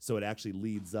 so it actually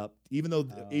leads up. Even though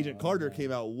Agent Carter okay.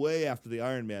 came out way after the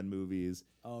Iron Man movies,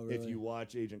 Oh really? if you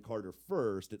watch Agent Carter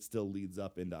first, it still leads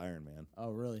up into Iron Man.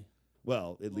 Oh really?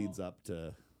 Well, it leads up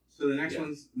to So the next Yeah.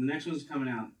 one's coming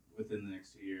out within the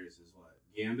next 2 years is what?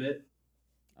 Gambit?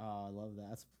 Oh, I love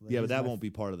that. yeah, but he's that my won't be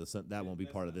part of the that won't be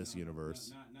That's part of not- this no,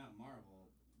 universe. Not Marvel,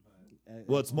 but f-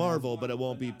 Well, it's Marvel, Marvel, but it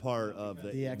won't but be not- part no, of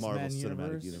because the the Marvel X-Men Cinematic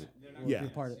universe? Universe. They're not Will Yeah. be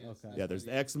part of, okay. Yeah, there's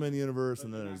the X-Men universe, But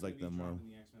and then they're there's not like the gonna be Marvel.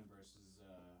 dropping the X-Men versus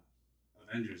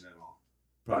Avengers at all.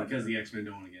 Probably Because the X-Men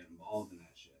don't want to get involved in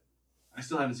that shit. I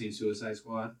still haven't seen Suicide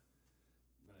Squad,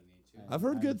 but I need to. I've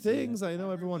heard I good haven't seen things. it. I know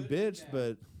I've everyone heard good bitched,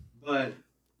 feedback. but but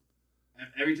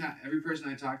every person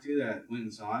I talked to that went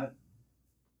and saw it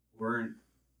weren't,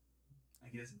 I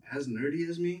guess, as nerdy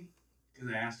as me. Because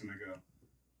I asked them, I go,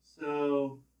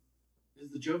 so is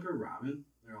the Joker Robin?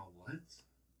 They're all, what?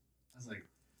 I was like,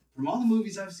 from all the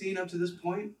movies I've seen up to this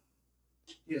point,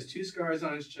 he has 2 scars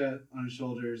on his chest, on his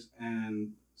shoulders,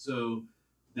 and so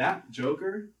that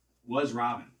Joker was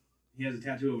Robin. He has a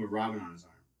tattoo of a Robin on his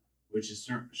arm, which is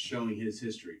showing his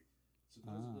history.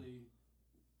 Supposedly,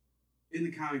 In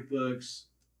the comic books,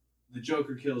 the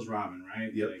Joker kills Robin,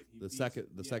 right? Yep. Like, he the beats- second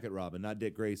yeah. Robin, not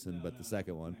Dick Grayson, No, but no, the no,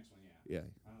 second the one. next one, Yeah.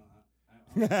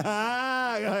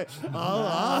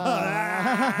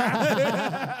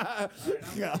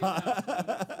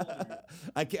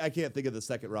 I can't think of the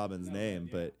second Robin's No, name,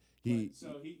 yeah. but he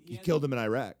So he killed him in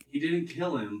Iraq. he didn't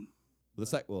kill him. The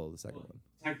second one.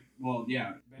 Well,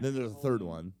 yeah, Then there's a third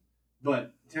one,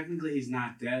 but technically he's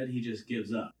not dead. He just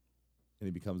gives up. and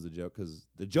he becomes the Joker because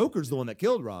the Joker's the one that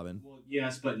killed Robin. Well,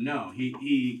 Yes, but no.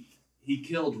 He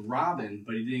killed Robin,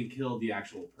 but he didn't kill the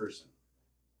actual person.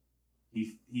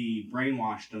 He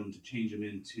brainwashed him to change him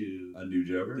into A new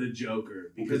Joker. the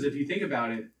Joker. Because if you think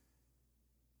about it,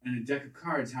 in a deck of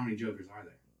cards, how many Jokers are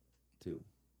there? 2.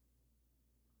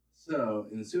 So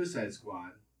in the Suicide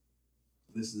Squad,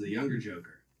 this is a younger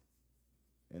Joker.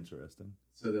 Interesting.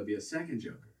 So there'll be a second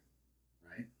Joker,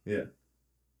 right? Yeah.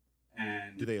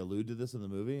 And Do they allude to this in the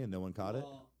movie and no one caught it?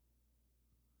 well,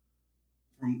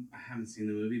 I haven't seen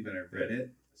the movie, but I've read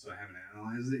it. so I haven't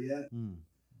analyzed it yet. Mm.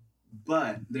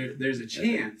 But there's a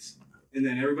chance, and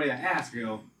then everybody I ask, I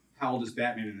go, "How old is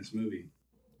Batman in this movie?"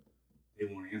 They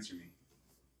won't answer me.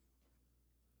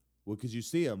 Well, because you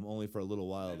see him only for a little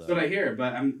while, though. That's what I hear,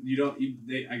 but I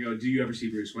go, "Do you ever see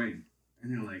Bruce Wayne?"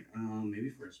 And they're like, maybe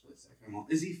for a split second. I'm all,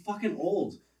 is he fucking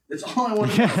old? That's all I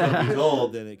want to know. If he's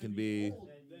old, then it can be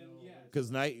because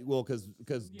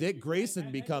Dick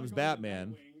Grayson becomes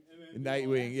Batman.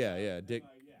 Nightwing,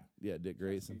 Dick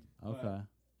Grayson. Okay.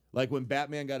 Like when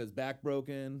Batman got his back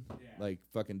broken, like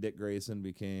fucking Dick Grayson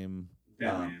became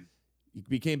Batman. He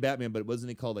became Batman, but wasn't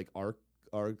he called like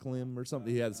Arkham or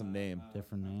something? He had some name.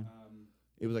 Different name.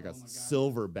 It was like a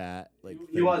silver bat. Like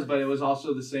He was, but it was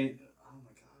also the same. Oh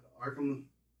my god, Arkham.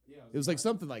 It was like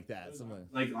something like that. Something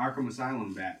Like Arkham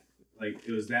Asylum bat. Like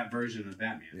it was that version of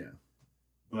Batman. Yeah.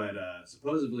 But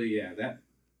supposedly, that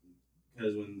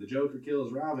because when the Joker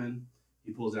kills Robin,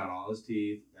 he pulls out all his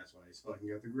teeth. That's why he's fucking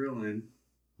got the grill in.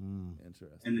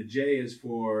 Interesting. And the J is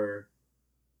for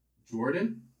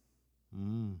Jordan.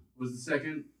 Was the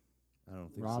second? I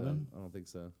don't think Robin? so. I don't think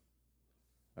so.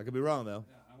 I could be wrong though.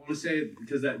 I want to say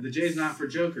because the J is not for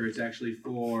Joker. It's actually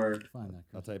for Find that.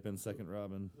 I'll type in second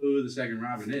Robin. who the second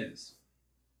Robin is.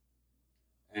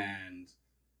 And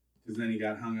because then he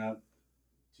got hung up,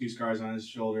 2 scars on his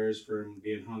shoulders from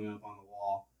being hung up on the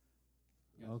wall.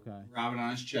 Okay. Robin on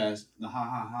his chest. The ha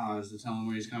ha ha is to tell him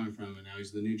where he's coming from, and now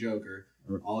he's the new Joker.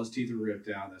 All his teeth are ripped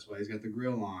out. That's why he's got the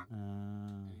grill on.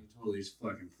 And he totally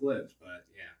fucking flipped. But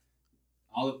yeah,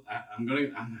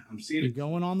 I'm seeing You're it.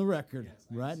 going on the record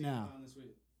right seeing it now. on this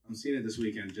week. I'm seeing it this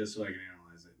weekend just so I can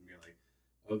analyze it and be like,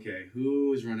 okay,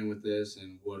 who is running with this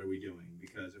and what are we doing?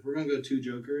 Because if we're gonna go 2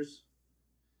 Jokers,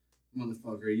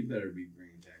 motherfucker, you better be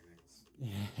bringing Jack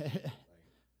Nicholson.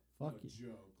 Fuck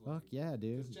you. Fuck yeah,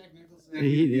 dude. Jack Nicholson,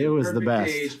 It was the perfect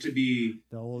best. age to be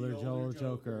The older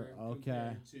Joker.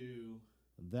 Okay.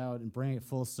 That would bring it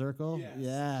full circle.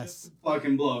 Yes.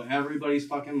 fucking blow everybody's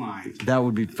fucking mind. That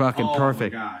would be fucking Oh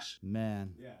perfect. my gosh.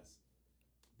 Man. Yes.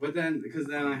 But then, because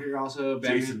then I hear also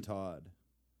Batman. Jason Todd.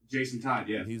 Jason Todd,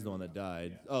 yeah. And he's the one that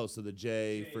died. Oh, so the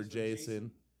J for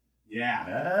Jason.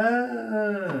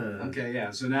 Yeah. Okay, yeah.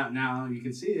 So now you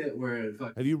can see it where it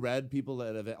Have you read people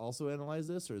that have also analyzed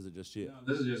this, or is it just you? No,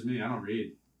 this is just me. I don't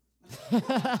read.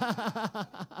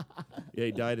 Yeah,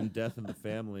 he died in Death in the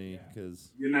Family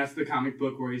because And that's the comic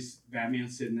book where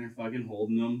Batman's sitting there fucking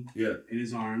holding him in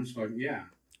his arms. Fucking, yeah.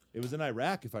 it was in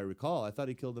Iraq, if I recall. I thought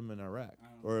he killed him in Iraq,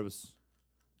 or it was.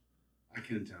 I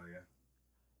couldn't tell you.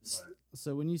 But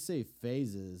So when you say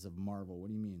phases of Marvel, what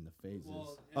do you mean the phases?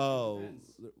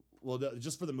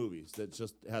 Just for the movies. That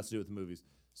just has to do with the movies.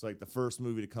 So like the first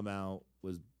movie to come out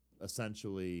was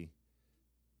essentially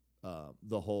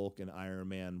the Hulk and Iron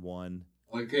Man 1.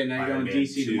 Okay, now you're Iron going Man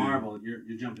DC 2. to Marvel.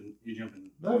 You're jumping.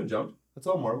 No, I haven't jumped. That's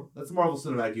all Marvel. That's the Marvel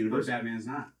Cinematic But Universe. Batman's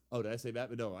not. Oh, did I say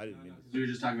Batman? No, I didn't mean. We were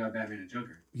just talking about Batman and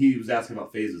Joker. He was asking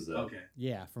about phases though. Okay.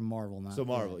 Yeah, from Marvel now. So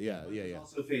Marvel, yeah. There's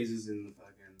also phases in the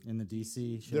fucking. In the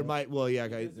DC show. There might, well, yeah,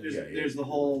 guys. There's the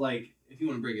whole like, if you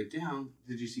want to break it down,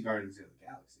 did you see Guardians of the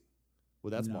Galaxy?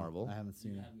 Well, that's No, Marvel. I haven't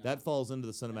seen it. That falls into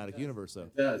the cinematic universe, though.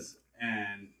 It does.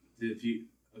 And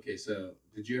so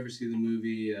did you ever see the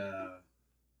movie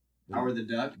Howard the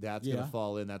Duck? That's Yeah. gonna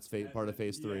fall in. That's part of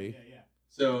Phase 3.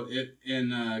 So in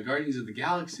Guardians of the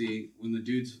Galaxy, when the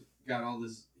dude's got all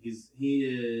this, he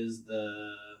is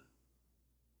the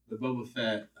Boba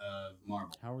Fett of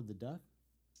Marvel. Howard the Duck?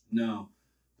 No,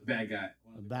 the bad guy.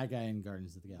 The bad guy in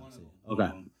Guardians of the Galaxy.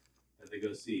 Okay. That they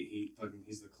go see.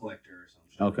 He's the collector or some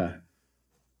shit. Okay. Like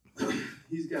that.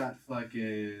 He's got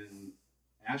fucking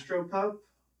Astro Pup.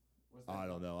 I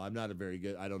don't know. I'm not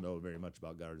I don't know very much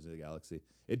about Guardians of the Galaxy.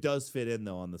 It does fit in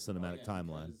though on the cinematic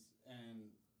timeline.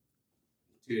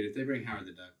 Dude, if they bring Howard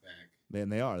the Duck back, Man,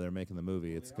 they are. They're making the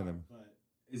movie. It's gonna.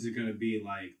 is it gonna be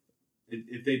like?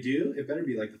 If they do, it better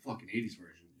be like the fucking '80s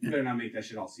version. You better not make that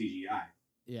shit all CGI.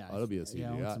 Yeah. Oh, it'll be a yeah,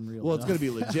 I want CGI. some real Well, it's duck. gonna be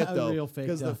legit though, Real fake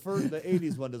because the duck. the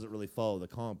 '80s one doesn't really follow the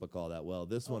comic book all that well.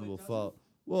 This one will follow.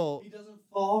 Well, He doesn't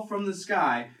fall from the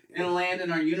sky and land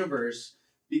in our universe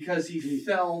because he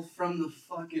fell from the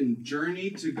fucking journey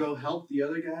to go help the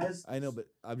other guys. I know, but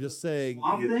I'm just saying.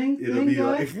 Swamp Thing? It'll be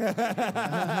guy?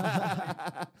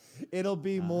 like. It'll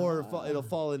be more. It'll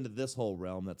fall into this whole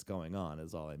realm that's going on.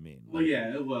 Is all I mean. Well,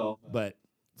 yeah, it will. But.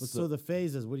 So the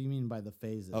phases, what do you mean by the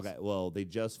phases? Okay, well, they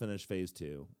just finished Phase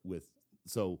 2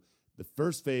 so the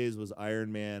first phase was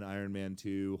Iron Man, Iron Man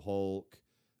 2, Hulk.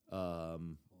 No,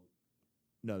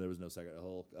 there was no second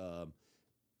Hulk.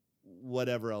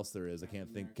 Whatever else there is, I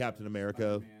can't think. Captain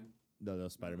America. No,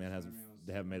 Spider-Man hasn't.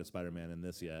 They haven't made a Spider-Man in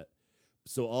this yet.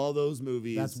 So all those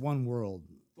movies. That's one world.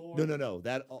 No.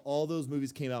 That all those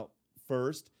movies came out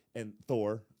first and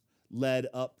Thor led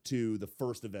up to the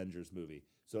first Avengers movie.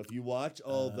 So if you watch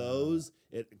all those,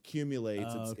 it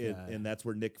accumulates, and that's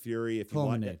where Nick Fury. If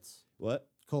culminates. You want what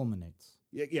culminates?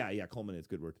 Yeah, culminates.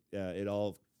 Good word. It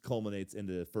all culminates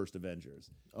into the first Avengers.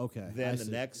 Okay. Then the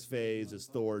next phase is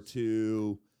Thor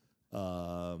 2,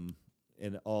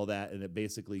 and all that, and it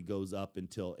basically goes up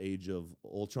until Age of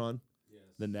Ultron. Yes.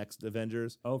 The next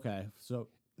Avengers. Okay, so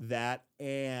that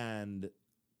and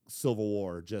Civil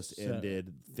War just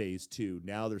ended phase 2.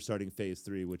 Now they're starting phase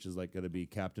 3, which is like going to be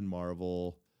Captain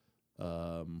Marvel.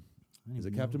 Is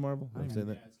it Captain Marvel? I'm saying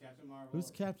that. Yeah, it's Captain Marvel. Who's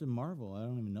Captain Marvel? I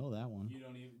don't even know that one. You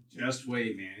don't even. Just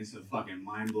wait, man. It's a fucking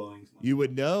mind blowing. You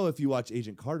would know if you watch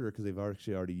Agent Carter because they've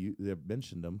actually already they've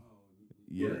mentioned him.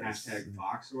 Yes. Hashtag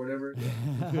Fox or whatever.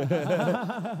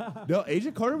 No,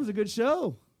 Agent Carter was a good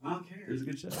show. I don't care. It was a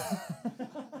good show.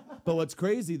 But what's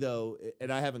crazy though,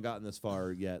 and I haven't gotten this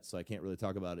far yet, so I can't really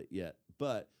talk about it yet.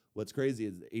 But what's crazy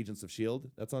is Agents of S.H.I.E.L.D.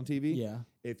 that's on TV. Yeah.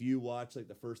 If you watch like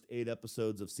the first 8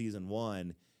 episodes of season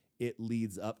 1, it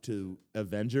leads up to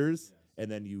Avengers. Yes. And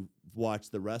then you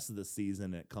watch the rest of the season,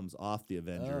 and it comes off the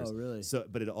Avengers. Oh, really? So,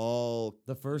 but it all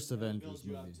the first Avengers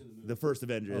movie. The first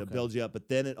Avenger, it builds you up. But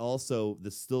then it also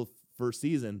the first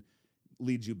season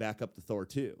leads you back up to Thor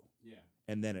 2. Yeah.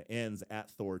 And then it ends at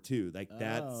Thor 2. Like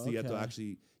that's you have to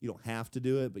actually you don't have to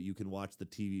do it, but you can watch the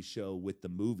TV show with the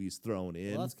movies thrown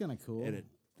in. Well, that's kind of cool. And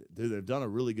they've done a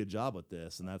really good job with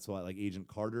this, and that's why like Agent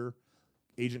Carter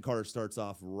starts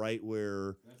off right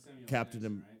where Captain.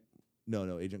 Right?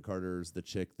 No, Agent Carter's the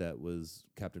chick that was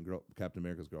Captain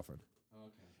America's girlfriend. Oh,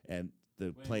 okay. And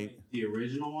the plane. The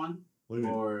original one,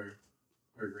 or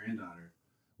her granddaughter.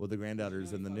 Well, the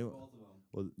granddaughter's in the new one.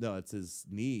 Well, no, it's his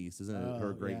niece, isn't it?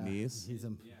 Her great niece. Yeah,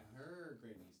 her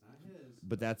great niece, not his.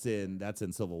 But that's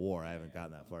in Civil War. I haven't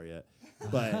gotten that far yet.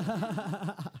 But you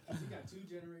got 2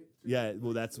 generations. Yeah,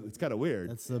 well, it's kind of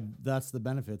weird. That's the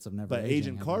benefits of never. But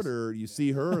Agent Carter, you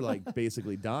see her like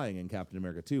basically dying in Captain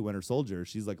America 2, Winter Soldier.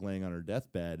 She's like laying on her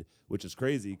deathbed, which is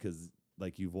crazy because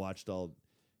like you've watched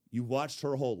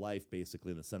her whole life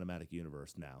basically in the cinematic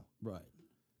universe now, right?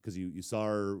 Because you saw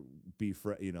her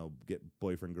get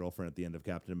boyfriend girlfriend at the end of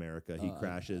Captain America. He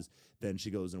crashes, then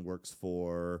she goes and works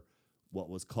for what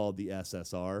was called the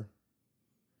SSR,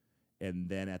 and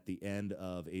then at the end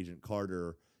of Agent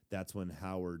Carter. That's when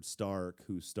Howard Stark,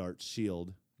 who starts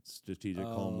S.H.I.E.L.D., Strategic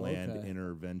Homeland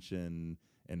Intervention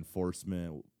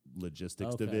Enforcement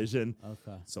Logistics Division.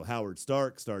 Okay. So Howard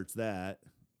Stark starts that,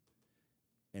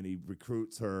 and he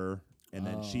recruits her, and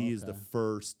then she's the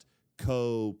first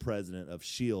co-president of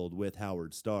S.H.I.E.L.D. with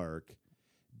Howard Stark,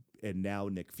 and now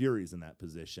Nick Fury's in that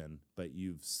position. But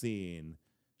you've seen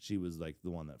she was like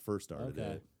the one that first started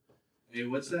it. Hey,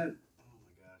 what's that?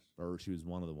 Or she was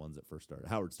one of the ones that first started.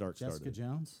 Howard Stark started. Jessica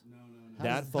Jones? No.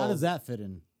 How does that fit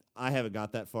in? I haven't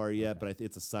got that far yet, but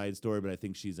it's a side story. But I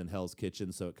think she's in Hell's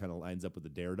Kitchen, so it kind of lines up with the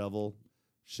Daredevil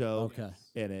show. Okay.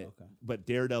 And but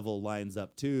Daredevil lines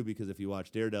up too because if you watch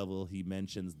Daredevil, he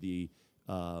mentions the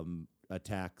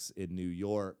attacks in New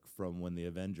York from when the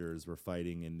Avengers were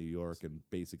fighting in New York and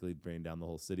basically bringing down the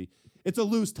whole city. It's a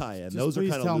loose tie-in. Those are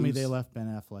kind of loose. Please tell me they left Ben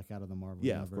Affleck out of the Marvel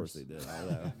universe. Of course they did.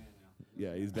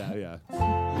 Yeah, he's bad. Yeah.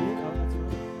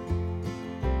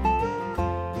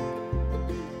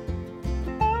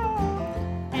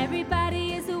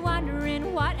 Everybody is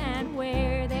wondering what and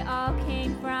where they all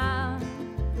came from.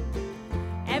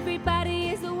 Everybody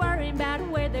is worrying about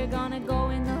where they're gonna go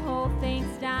when the whole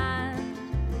thing's done.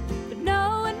 But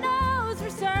no one knows for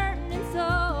certain, and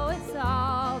so it's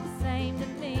all the same to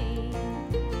me.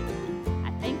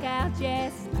 I think I'll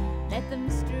just let the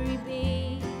mystery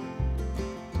be.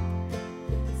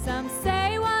 Some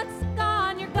say once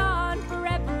gone, you're gone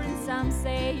forever, and some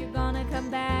say you're gonna come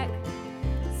back.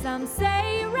 Some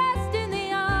say you rest in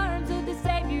the arms of the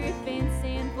Savior if in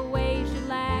sinful ways you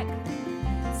lack.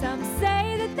 Some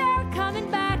say that they're coming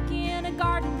back in a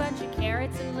garden, bunch of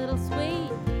carrots and little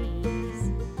sweet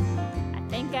peas. I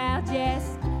think I'll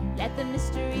just let the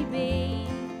mystery be.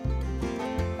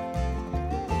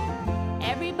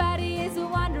 Everybody is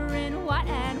wondering what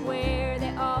and where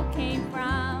they all came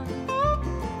from.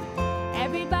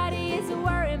 Everybody is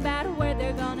worrying about where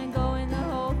they're gonna go when the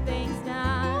whole thing's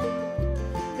done.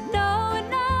 But no one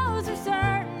knows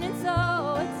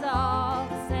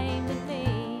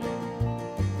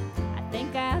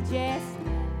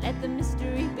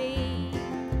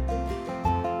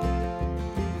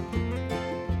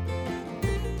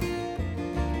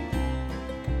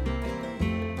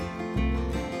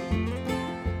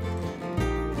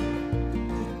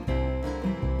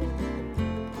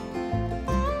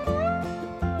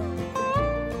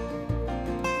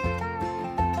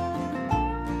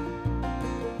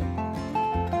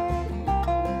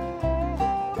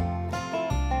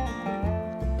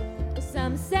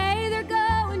Some say they're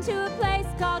going to a place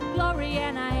called glory,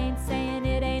 and I ain't saying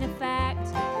it ain't a fact.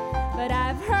 But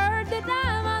I've heard that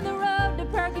I'm on the road to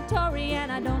purgatory, and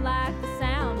I don't like the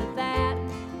sound of that.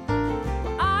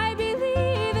 Well, I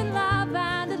believe in love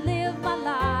and to live my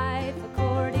life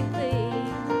accordingly,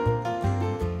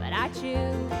 but I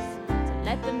choose to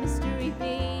let the mystery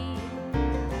be.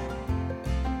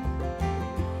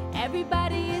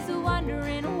 Everybody is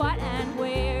wondering what and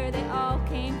where they all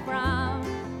came from.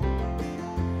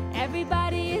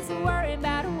 Everybody is worried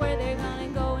about where they're gonna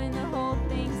go when the whole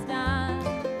thing's done.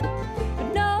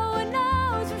 But no one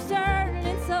knows for certain,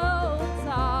 and so it's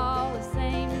all the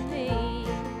same to me.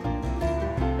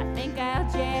 I think I'll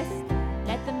just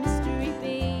let the mystery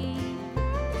be.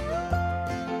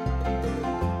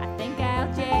 I think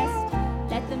I'll just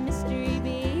let the mystery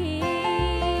be.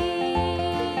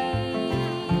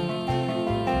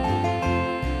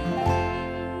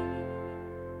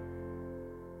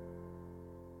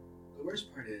 The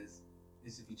worst part is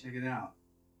if you check it out,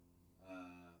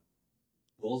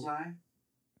 Bullseye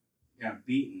got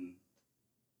beaten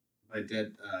by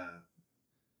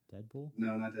Deadpool?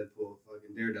 No, not Deadpool,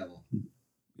 fucking Daredevil.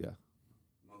 Yeah.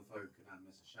 Motherfucker could not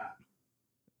miss a shot.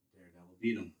 Daredevil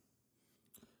beat him.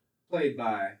 Played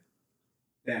by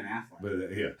Ben Affleck.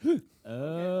 But yeah.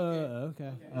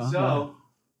 Okay. So,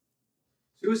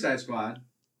 Suicide Squad,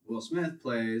 Will Smith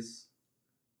plays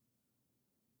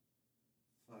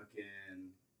fucking.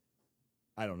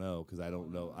 I don't know because I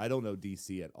don't know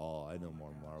DC at all. I know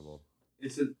more Marvel.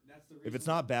 It's a. If it's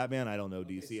not Batman, I don't know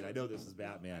DC, and I know this is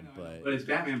Batman, but But it's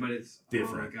Batman, but it's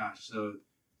different. Oh my gosh! So,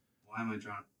 why am I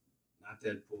drawing? Not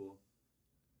Deadpool.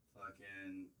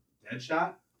 Fucking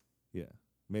Deadshot. yeah,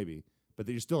 maybe. But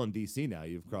you're still in DC now.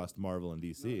 You've crossed Marvel and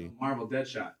DC, No, Marvel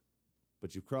Deadshot.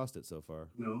 but you've crossed it so far.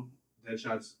 No,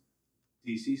 Deadshot's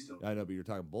DC still. I know, but you're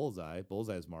talking Bullseye.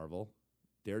 Bullseye's Marvel.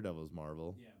 Daredevil's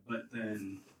Marvel. Yeah, but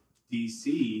then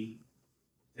DC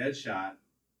Deadshot, I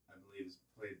believe, is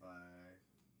played by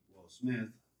Will Smith.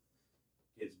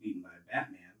 Gets beaten by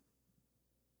Batman,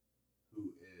 who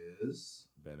is.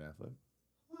 Ben Affleck.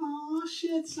 Oh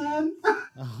shit, son!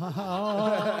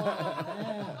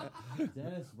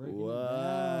 Dennis breaking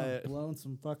What? it down, blowing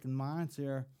some fucking minds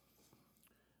here.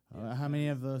 How many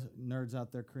of the nerds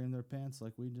out there cream their pants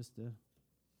like we just did?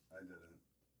 I didn't.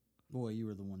 Boy, you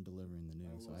were the one delivering the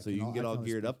news. So you can get all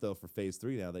geared up though for Phase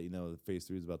 3 now that you know that Phase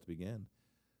 3 is about to begin.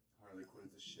 Harley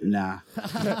Quinn's a shit. Nah.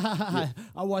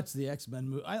 I watched the X-Men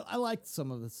movie. I liked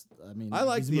some of this. I mean, I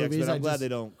like these the movies, X-Men. I'm glad just- they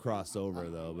don't cross over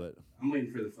though. But I'm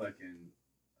waiting for the fucking.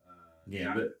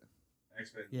 Gambit.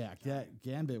 X-Men. Yeah,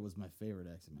 Gambit was my favorite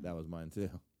X-Men. That was mine too.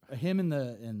 Him and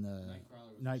the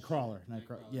Nightcrawler.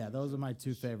 Yeah, those are my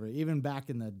two favorite. Even back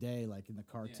in the day, like in the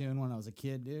cartoon when I was a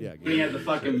kid, dude. Yeah. When he had the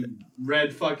fucking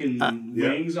red fucking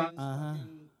wings on. Uh-huh.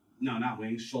 No, not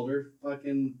wings. Shoulder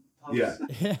fucking. Puffs. Yeah.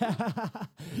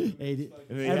 80, And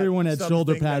then he everyone had something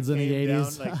shoulder that pads in the came down,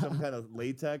 80s. like some kind of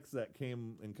latex that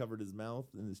came and covered his mouth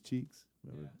and his cheeks.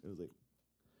 Remember? It was like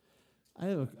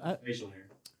Facial hair.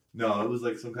 no, it was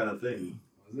like some kind of thing.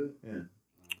 Was it? Yeah.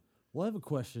 Well, I have a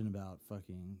question about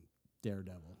fucking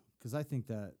Daredevil, because I think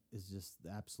that is just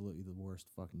absolutely the worst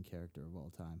fucking character of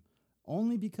all time.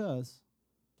 Only because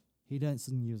he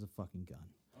doesn't use a fucking gun.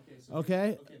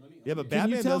 Okay? Yeah, but Can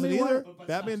you Batman tell doesn't me either. what-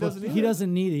 Batman But doesn't either. he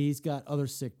doesn't need it. He's got other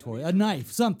sick toys. A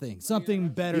knife, something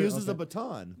better. He uses okay. a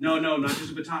baton. No, not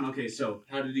just a baton. Okay, so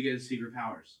how did he get his secret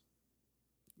powers?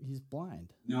 He's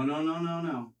blind.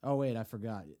 No. Oh, wait, I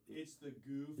forgot. It's the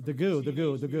goo. The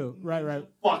goo. Right.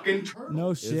 Fucking turtle.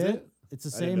 No Is shit. it? It's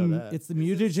the I didn't know same. that. It's the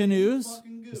mutagen ooze.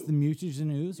 Fucking goo. It's the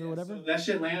mutagen ooze or whatever. So that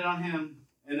shit landed on him,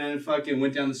 and then it fucking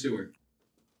went down the sewer.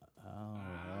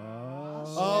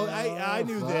 Oh, I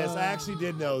knew this. I actually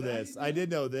did know this. I did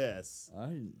know this.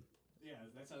 Yeah,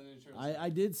 that's how the intro. I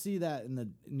did see that in the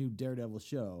new Daredevil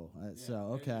show.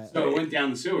 So okay. So it went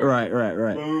down the sewer. Right.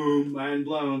 Boom, mind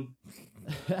blown.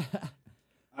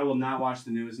 I will not watch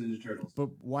the newest Ninja Turtles But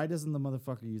why doesn't the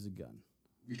motherfucker use a gun?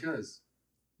 because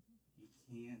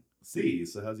he can't. See,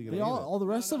 so how's he They all the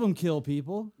rest of them kill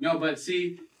people. No, but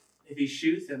see, if he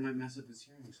shoots, that might mess up his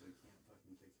hearing, so he can't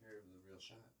fucking take care of the real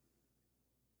shot.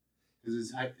 Because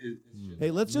his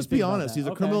Hey, let's Let me just be think about honest. that. He's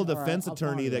a Okay, criminal all right, defense I'll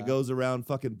attorney ponder that that. goes around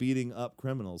fucking beating up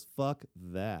criminals. Fuck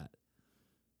that.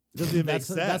 It doesn't even make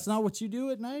sense. That's not what you do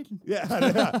at night. Yeah,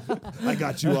 I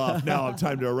got you off. Now I'm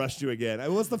time to arrest you again.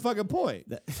 What's the fucking point?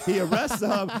 He arrests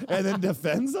them and then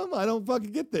defends them? I don't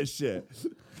fucking get this shit.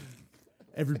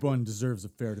 Everyone deserves a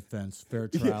fair defense, fair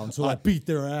trial, and so I beat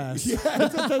their ass. Yeah,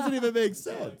 it just doesn't even make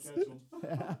sense.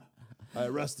 I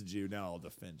arrested you. Now I'll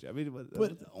defend you. I mean,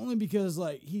 But only because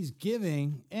like he's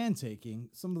giving and taking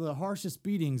some of the harshest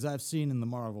beatings I've seen in the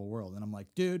Marvel world, and I'm like,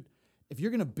 dude, if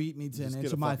you're gonna beat me to Just an get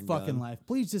inch a of my fucking fucking gun. life,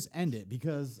 please just end it.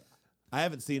 Because I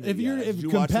haven't seen it. if yet. if Did you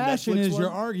watch the compassion Netflix is your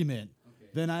one? argument,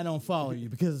 then I don't follow you.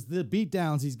 Because the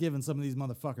beatdowns he's giving some of these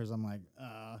motherfuckers, I'm like,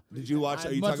 Did you watch? Are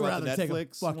I'd you much talking about the rather take a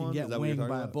Netflix fucking one? get Is that what you're winged talking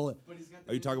by a about? bullet.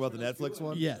 Are you talking about the Netflix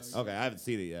one? Yes. Okay, I haven't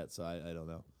seen it yet, so I don't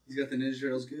know. He's got the Ninja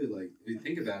Turtles good. Like, if you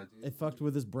think about it, dude. It fucked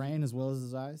with his brain as well as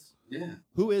his eyes. Yeah.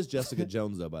 Who is Jessica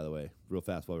Jones, though? By the way, real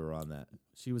fast while we were on that.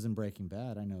 She was in Breaking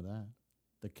Bad. I know that.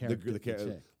 The character, the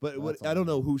chick. But what, That's all I don't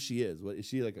I know who she is. What is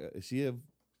she like? Is she a?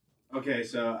 Okay,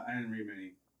 so I didn't read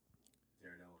many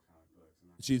Daredevil comic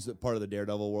books. She's a part of the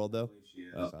Daredevil world, I though. believe she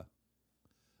is. Okay.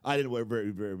 I didn't wear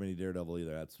very many Daredevil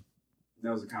either.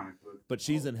 That was a comic book. But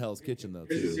she's in Hell's Kitchen though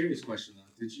Here's a too. serious question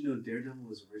though. Did you know Daredevil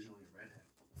was originally a redhead?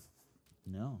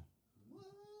 No.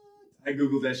 I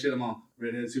googled that shit. I'm all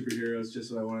redhead superheroes,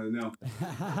 just what I wanted to know.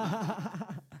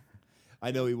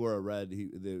 I know he wore a red. He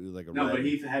was like a No, red. but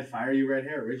he had fiery red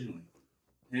hair originally.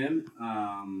 Him,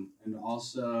 and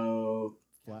also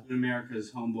What? Captain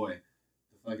America's homeboy,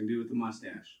 the fucking dude with the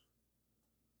mustache.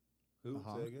 Who? The Say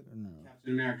Hawk? again? No.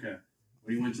 Captain America.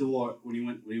 When he went to the war,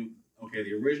 okay,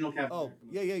 the original Captain. Oh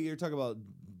America yeah. You're talking about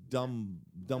Dumble.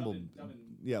 Dumbin-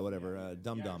 Yeah, whatever.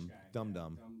 Dum the Dum. Irish guy. Dum Yeah,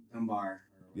 Dum. Dunbar.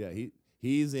 Yeah,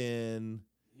 he's in.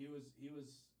 He was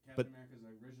Captain But- America's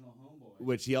original homeboy.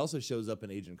 Which he also shows up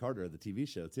in Agent Carter, the TV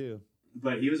show too.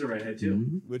 But he was a redhead too.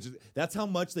 Mm-hmm. Which is that's how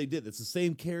much they did. It's the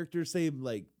same character, same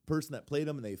like person that played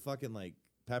him, and they fucking like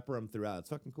pepper him throughout. It's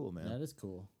fucking cool, man. That is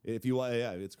cool. If you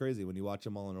yeah, it's crazy when you watch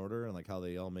them all in order and like how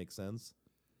they all make sense.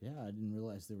 Yeah, I didn't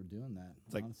realize they were doing that.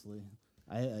 like- Honestly,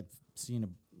 I've seen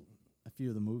a few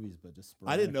of the movies, but just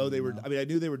I didn't know they sporadically, were. I mean, I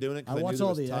knew they were doing it. 'Cause I knew watch there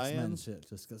all was the X-Men tie-ins. shit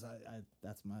just because I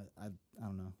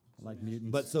don't know. I like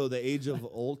mutants. But so the Age of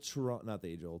Ultron, not the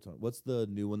Age of Ultron. What's the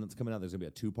new one that's coming out? There's gonna be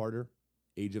a two-parter,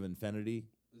 Age of Infinity.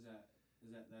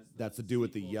 That's the dude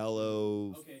with the sequel?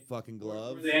 yellow Okay. fucking Where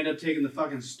gloves. they end up taking the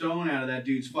fucking stone out of that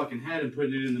dude's fucking head and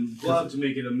putting it in the glove to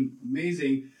make it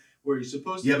amazing. Where he's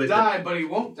supposed to die, but he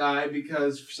won't die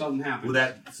because something happened.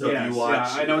 Well, Yes,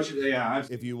 yeah, I know what you. Yeah,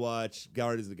 I've If you watch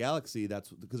Guardians of the Galaxy,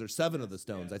 that's because there's 7 of the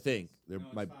stones. I think there's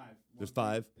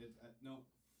 5. No.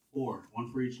 4,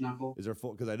 1 for each knuckle. Is there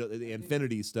 4? Because I know the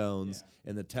Infinity Stones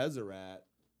and the Tesseract,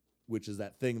 which is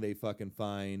that thing they fucking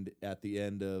find at the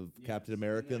end of Captain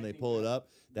America, and they pull it up.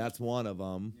 That's one of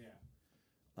them.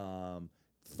 Yeah.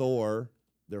 Thor,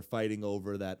 they're fighting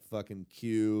over that fucking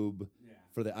cube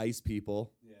for the ice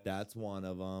people. Yeah. That's one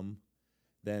of them.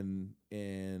 Then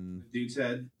in The dude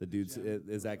said. the dudes,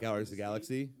 is that Guardians of the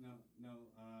Galaxy? No.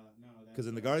 Because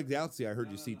in the Guardians of the Galaxy, I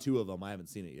heard you see 2 of them. I haven't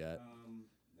seen it yet.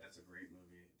 That's a great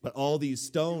movie. But all these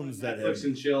stones that have, Netflix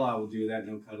and chill, I will do that.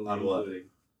 No cuddling On what? including.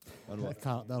 on what?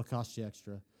 that'll cost you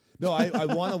extra. No, I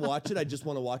want to watch it. I just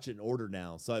want to watch it in order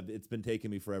now. So it's been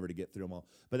taking me forever to get through them all.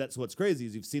 But that's what's crazy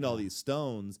is you've seen all these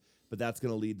stones, but that's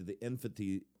going to lead to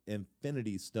the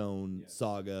Infinity Stone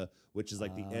saga, which is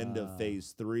like the end of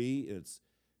Phase 3.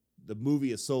 The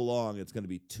movie is so long, it's going to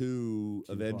be 2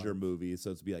 Avenger parts. movies.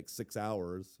 So it's be like 6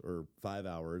 hours or 5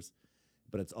 hours.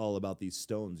 But it's all about these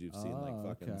stones you've seen like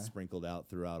fucking sprinkled out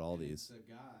throughout all these.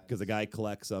 Because the guy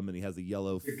collects them and he has a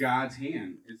yellow. The God's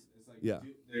hand. It's like Yeah.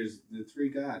 There's the 3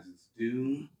 gods. It's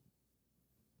Doom.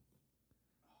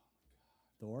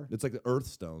 Thor. It's like the Earth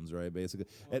stones, right? Basically,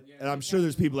 and I'm sure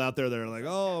there's people out there that are like,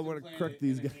 "Oh, I'm gonna correct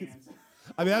these guys."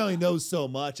 I mean, I only know so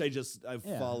much. I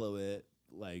follow it.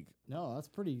 Like, No, that's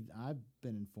pretty. I've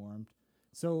been informed.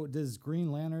 So does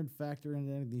Green Lantern factor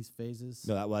into any of these phases?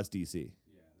 no, that was DC.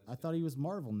 I thought he was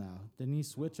Marvel now. Didn't he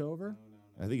switch over?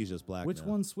 I think he's just black. Which now.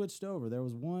 one switched over? There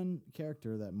was one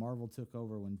character that Marvel took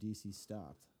over when DC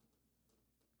stopped.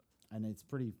 And it's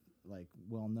pretty like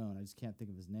well known. I just can't think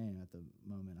of his name at the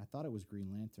moment. I thought it was Green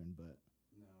Lantern, but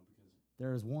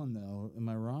there is one though. Am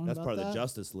I wrong? That's about part of the that?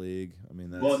 Justice League. I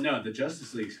mean, that's, Well, no, the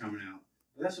Justice League's coming out.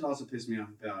 But that's what also pissed me off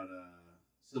about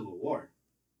Civil War.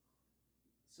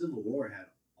 Civil War had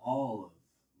all of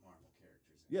Marvel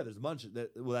characters. yeah, there's a bunch.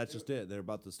 That's just it. They're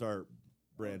about to start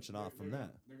branching off from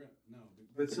that.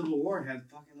 But Civil War had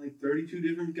fucking like 32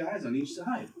 different guys on each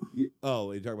side.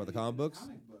 Oh, you talking about the comic books?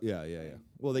 Yeah.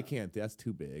 Well, they can't. That's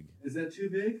too big. Is that too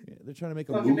big? Yeah, they're trying to make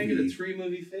a Fucking movie. make it a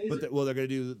 3-movie phase. But they're gonna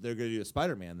do a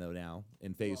Spider-Man though now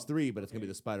in Phase 3, but it's gonna be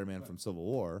the Spider-Man from Civil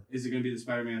War. Is it going to be the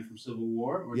Spider-Man from Civil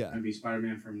War, or is Yeah. it going to be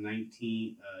Spider-Man from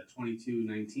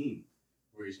 2219,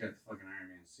 where he's got the fucking Iron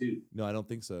Man suit? No, I don't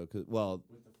think so. Well,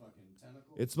 With the fucking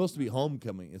tentacle. it's supposed to be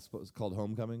Homecoming. It's called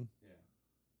Homecoming.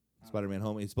 Yeah. Spider-Man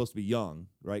Home. He's supposed to be young,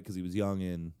 right? Because he was young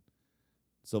in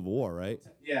Civil War, right?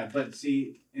 Yeah, but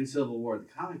see, in Civil War, the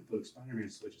comic book, Spider-Man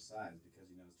switches sides because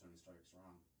he knows Tony Stark's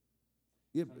wrong.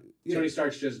 Yeah, Tony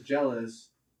Stark's just jealous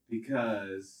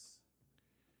because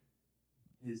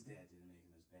his dad didn't make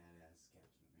him as badass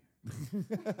Captain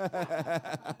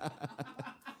America.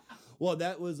 Well,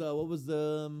 that was what was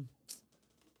the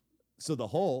so the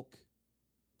Hulk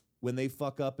when they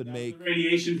fuck up and make the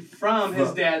radiation from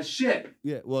his dad's shit.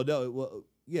 the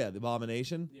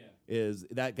Abomination is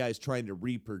that guy's trying to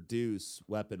reproduce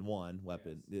Weapon 1,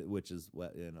 which is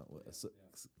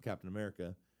Captain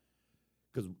America.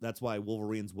 Because that's why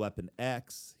Wolverine's Weapon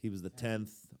X, he was the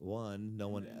 10th one. No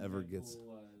one ever gets.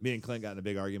 Me and Clint got in a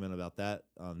big argument about that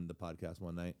on the podcast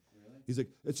one night. Really? He's like,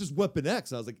 it's just Weapon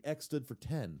X. And I was like, X stood for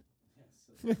 10.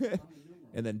 Yes,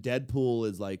 and then Deadpool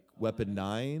is like Weapon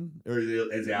 9. Or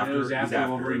it's after, it was after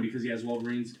Wolverine because he has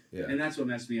Wolverines. Yeah. And that's what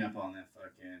messed me up on that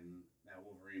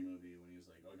Wolverine movie when he was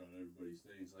like, I got everybody's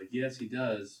things. Like, yes, he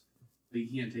does. But he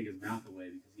can't take his mouth away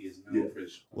because he is known for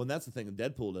his. Well, and that's the thing.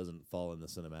 Deadpool doesn't fall in the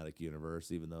cinematic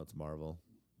universe, even though it's Marvel.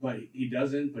 But he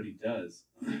doesn't, but he does.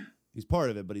 He's part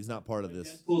of it, but he's not part of this.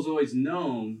 Deadpool's always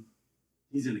known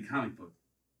he's in the comic book.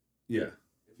 Yeah.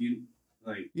 If you,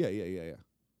 like... Yeah.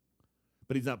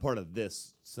 But he's not part of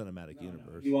this cinematic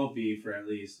universe. No. He won't be for at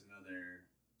least another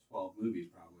 12 movies,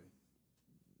 probably.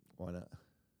 Why not?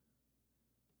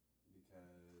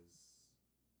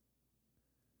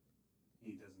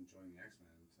 He doesn't join the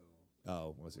X-Men until...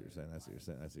 Oh, I see what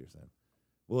you're saying.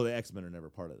 Well, the X-Men are never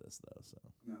part of this, though, so...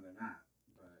 No, they're not,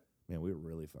 but... Man, we were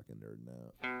really fucking nerding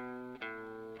out.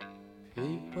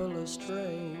 People are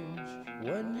strange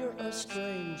when you're a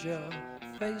stranger.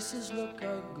 Faces look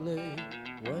ugly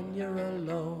when you're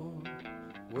alone.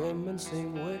 Women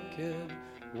seem wicked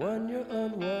when you're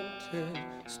unwanted.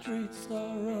 Streets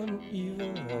are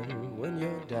uneven when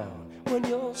you're down. When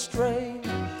you're strange,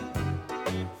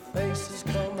 faces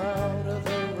come out of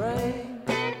the rain.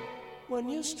 When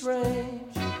you're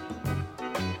strange,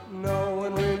 no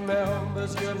one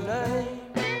remembers your name.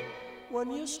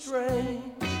 When you're strange,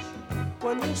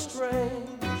 when you're strange,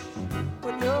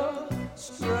 when you're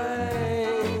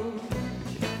strange.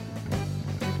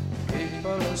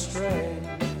 People are strange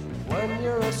when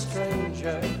you're a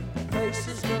stranger.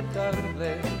 Faces look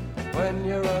ugly when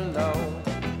you're alone.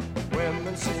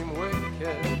 Women seem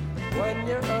wicked when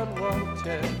you're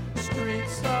unwanted.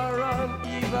 Streets are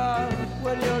uneven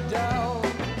when you're down.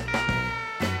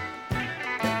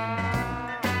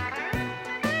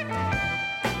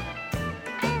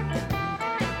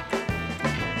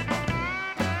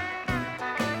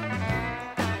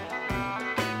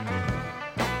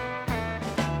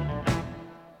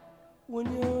 When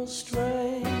you're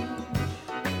strange,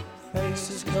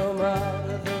 faces come out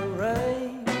of the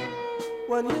rain.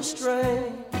 When you're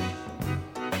strange,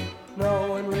 no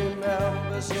one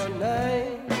remembers your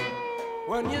name.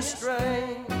 When you're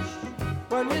strange,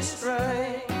 when you're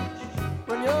strange,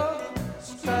 when you're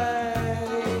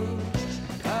strange.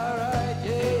 All right,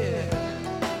 yeah.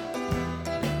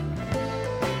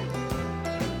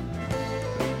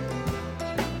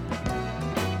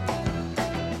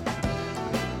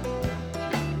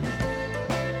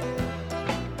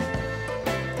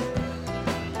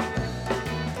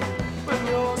 When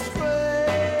you're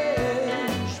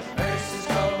strange, faces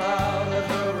come out of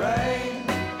the rain.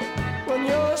 When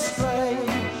you're strange,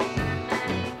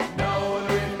 no one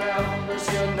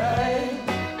remembers your name.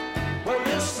 When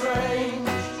you're strange,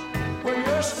 when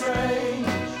you're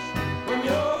strange, when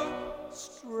you're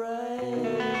strange.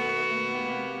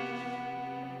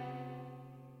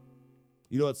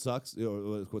 You know what sucks? You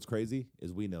know what's crazy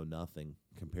is we know nothing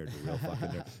compared to real fucking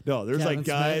nerds. No, there's like Kevin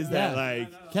guys Smith, that yeah.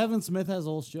 like Kevin Smith has a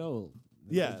whole show.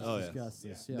 Yeah, They oh, yeah. discuss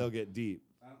this, yeah. they'll get deep.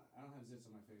 I don't have zits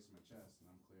on my face and my chest, and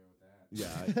I'm clear with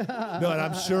that. Yeah. No, and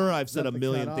I'm sure I've said a Nothing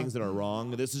million cut things off. that are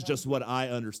wrong. This is just what I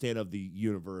understand of the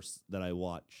universe that I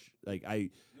watch. Like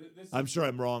I'm sure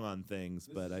I'm wrong on things,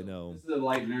 but I know. This is a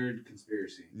light nerd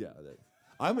conspiracy. Yeah,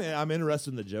 I'm interested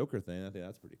in the Joker thing. I think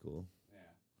that's pretty cool.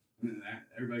 Yeah.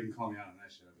 Everybody can call me out on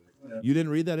that shit. I'll be like, whatever. You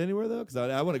didn't read that anywhere though, because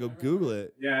I want to go Google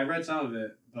it. Yeah, I read some of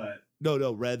it, but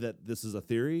No, read that this is a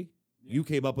theory. You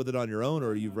came up with it on your own,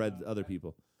 or you've read other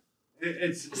people.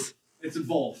 it's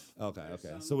both.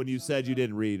 Okay. So when you said you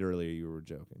didn't read earlier, you were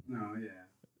joking. No, yeah.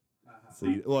 So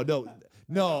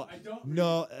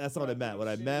no, that's not what I meant. What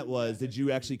I meant was, did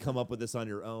you actually come up with this on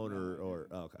your own, or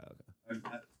okay.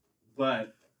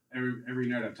 But every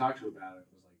nerd I've talked to about it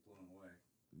was like blown away.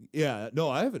 Yeah, no,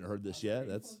 I haven't heard this yet.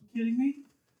 That's Kidding me?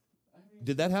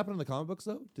 did that happen in the comic books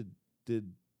though?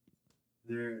 Did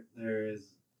There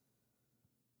is.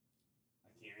 I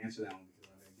can't answer that one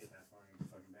because I didn't get that far into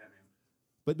fucking Batman.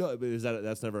 But no, but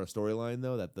that's never a storyline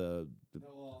though.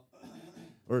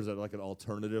 Or is it like an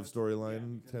alternative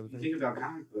storyline type of You thing? think about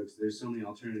comic books, there's so many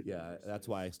alternative. Yeah, that's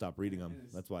why I stopped reading them.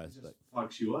 That's why I it just like.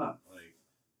 fucks you up. Like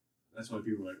that's why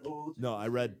people are like, oh. No, I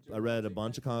read a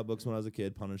bunch of comic books when I was a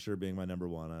kid. Punisher being my number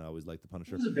one. I always liked the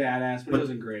Punisher. It was a badass, but it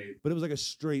wasn't great. But it was like a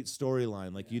straight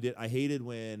storyline. Like you did. I hated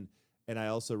when, and I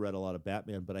also read a lot of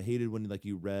Batman. But I hated when like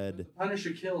you read. The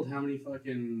Punisher killed how many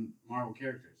fucking Marvel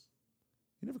characters?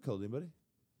 He never killed anybody.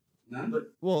 None.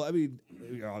 But Well, I mean,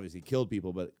 obviously he killed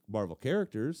people, but Marvel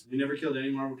characters. he never killed any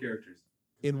Marvel characters.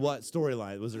 In what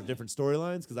storyline? Was there different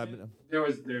storylines? Because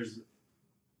there's.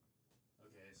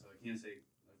 Okay, so I can't say.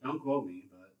 Don't quote me,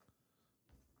 but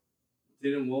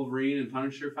didn't Wolverine and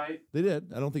Punisher fight? They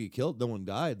did. I don't think he killed. No one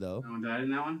died though. No one died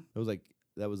in that one.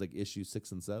 That was like issue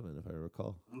 6 and 7, if I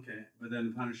recall. Okay, but then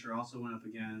the Punisher also went up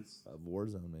against.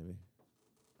 Warzone maybe.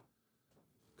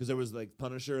 Because there was like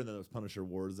Punisher, and then there was Punisher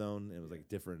Warzone. It was like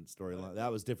different storyline.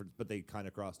 That was different, but they kind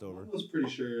of crossed over. I was pretty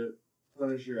sure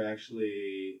Punisher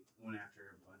actually went after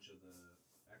a bunch of the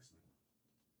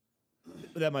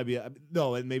X-Men. That might be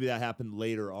no, and maybe that happened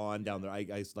later on down there. I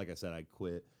like I said, I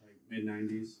quit. Like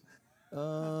mid-90s.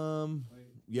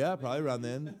 Yeah, probably around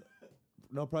then.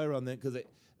 No, probably around then because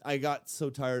I got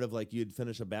so tired of like you'd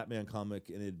finish a Batman comic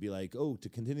and it'd be like, oh, to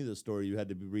continue the story you had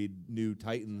to read New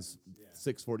Titans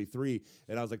 643,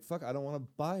 and I was like, fuck, I don't want to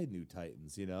buy New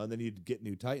Titans, you know. And then you'd get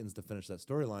New Titans to finish that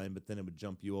storyline, but then it would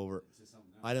jump you over.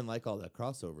 I didn't like all that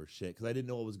crossover shit because I didn't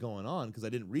know what was going on because I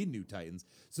didn't read New Titans,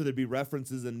 so there'd be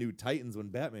references in New Titans when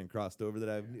Batman crossed over that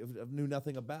I knew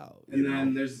nothing about. And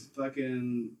then there's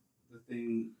fucking the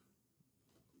thing,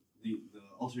 the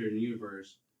alternate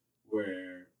universe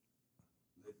where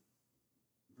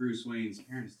Bruce Wayne's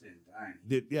parents didn't die.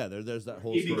 There's that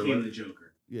whole He story. became the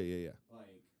Joker. Yeah. Like,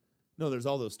 No, there's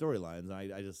all those storylines. And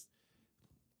I just.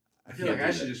 I feel like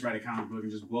I should just write a comic book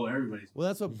and just blow everybody's. Well,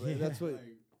 that's what.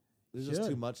 There's just Should.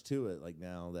 too much to it. Like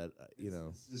now that you know.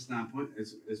 It's just not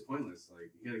it's pointless.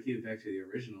 Like you got to keep it back to the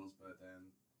originals, but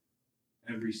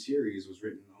then every series was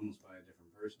written almost by a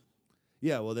different person.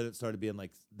 Yeah, well, then it started being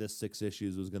like this 6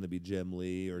 issues was going to be Jim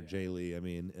Lee or Jay Lee. I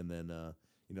mean, and then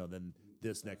then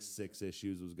this next 6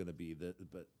 issues was going to be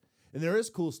and there is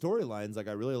cool storylines. Like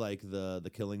I really like the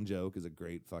Killing Joke is a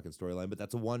great fucking storyline, but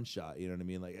that's a one shot. You know what I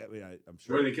mean? Like I'm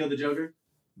sure. Where they killed the Joker?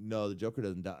 No, the Joker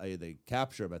doesn't die. They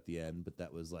capture him at the end, but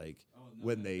that was like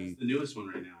when they. That's the newest one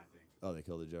right now, I think. Oh, they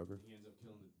killed the Joker. He ends up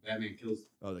killing Batman kills.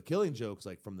 Oh, the Killing Joke's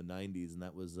like from the 90s, and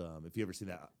that was if you ever seen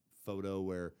that photo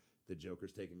where the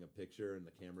Joker's taking a picture and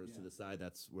the camera's to the side,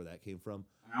 that's where that came from.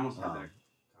 I almost had that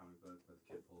comic book, but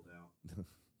the kid pulled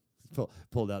out.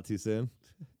 Pulled out too soon.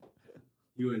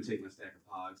 He wouldn't take my stack of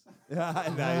pogs.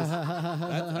 Nice.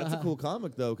 That's a cool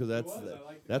comic though, because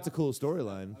that's a cool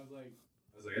storyline.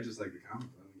 I was like, I just like the comic.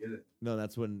 I don't get it. No,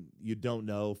 that's when you don't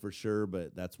know for sure,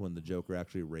 but that's when the Joker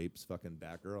actually rapes fucking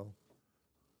Batgirl.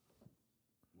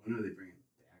 When are they bringing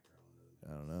Batgirl into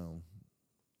the I don't know.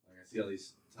 Like I see all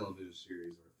these television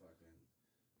series where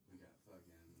we got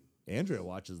fucking. Andrea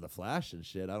watches The Flash and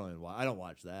shit. I don't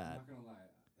watch that. I'm not gonna lie.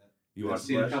 You I've watch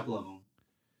seen Flash? a couple of them.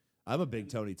 I'm a big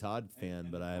Tony Todd fan,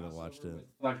 but I haven't watched it.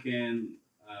 Fucking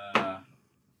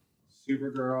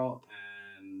Supergirl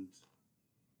and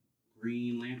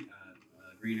Green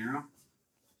Arrow.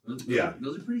 Those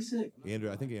are pretty sick.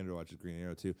 I think Andrew watches Green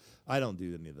Arrow too. I don't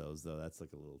do any of those though. That's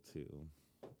like a little too.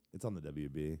 It's on the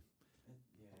WB.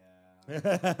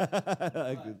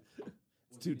 Yeah.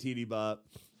 It's too teeny bop.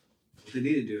 What they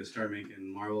need to do is start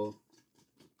making Marvel,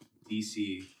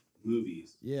 DC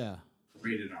movies Yeah.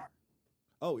 rated R.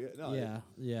 Oh yeah, no,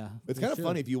 Yeah. It's They kind of should.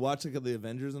 funny if you watch like the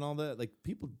Avengers and all that. Like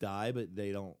people die, but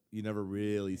they don't. You never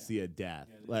really see a death.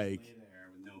 Like Lay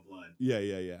there with no blood.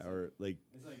 yeah. Or like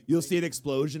you'll see an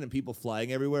explosion and people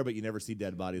flying everywhere, but you never see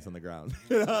dead bodies on the ground.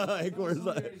 Like where's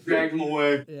like Drag them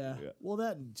away. Yeah. Yeah. Well,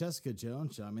 that Jessica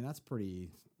Jones show, I mean, that's pretty.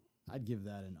 I'd give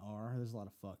that an R. There's a lot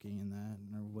of fucking in that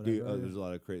or whatever. there's a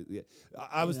lot of crazy. Yeah.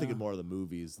 I was thinking more of the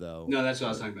movies though. No, that's what I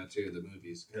was talking about too. The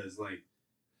movies, because like.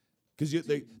 Because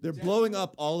they're blowing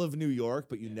up all of New York,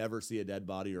 but you never see a dead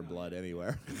body or blood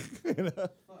anywhere. You know?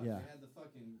 Yeah.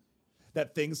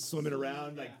 That thing's swimming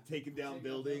around, like taking down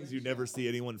buildings. You never see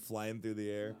anyone flying through the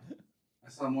air.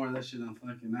 I saw more of that shit on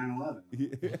fucking 9/11.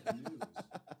 Like,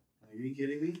 are you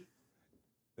kidding me?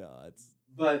 No, it's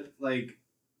But like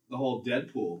the whole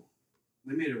Deadpool,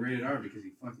 they made it rated R because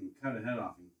he fucking cut a head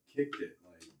off and kicked it.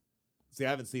 Like, see, I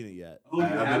haven't seen it yet. Oh, you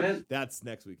haven't? That's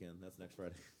next weekend. That's next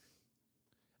Friday.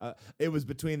 It was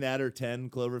between that or 10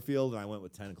 Cloverfield, and I went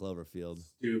with 10 Cloverfield.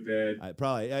 Stupid.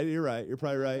 You're right. You're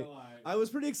probably right. I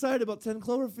was pretty excited about 10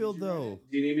 Cloverfield, though.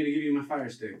 Do you need me to give you my fire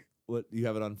stick? What you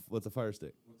have it on? What's a Fire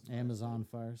Stick? Amazon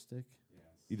Fire Stick.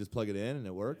 You just plug it in and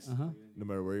it works, no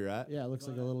matter where you're at. Yeah, it looks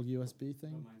like a little USB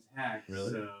thing. Mine's hacked.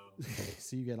 Really? So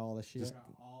So you get all the shit.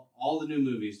 all the new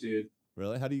movies, dude.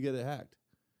 Really? How do you get it hacked?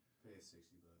 Pay $60.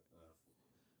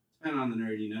 Depending on the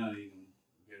nerd you know, you can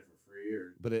get it for free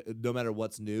or. But no matter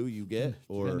what's new, you get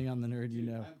or Depending on the nerd you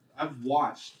know. I've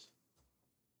watched.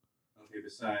 Okay,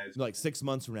 besides. like 6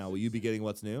 months from now, will you be getting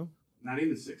what's new? Not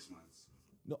even 6 months.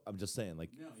 No, I'm just saying. Like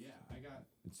No, yeah, I got.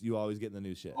 it's you always getting the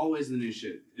new shit. Always the new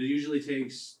shit. It usually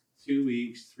takes 2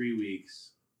 weeks, 3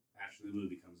 weeks after the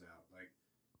movie comes out. Like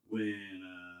when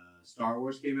Star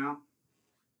Wars came out,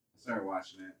 I started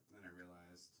watching it, then I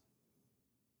realized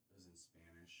it was in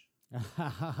Spanish.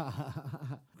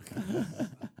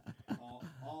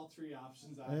 All 3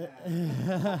 options I had.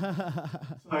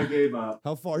 So I gave up.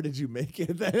 How far did you make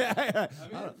it? I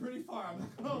made it pretty far. I'm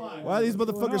not gonna lie. Why are these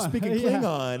motherfuckers speaking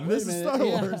Klingon? This is Star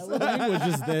Wars. What language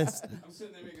is this? I'm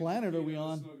sitting there making Planet are we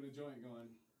potatoes, on? smoking a joint, going,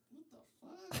 what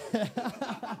the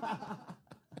fuck?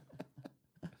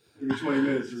 Took me 20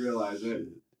 minutes to realize it.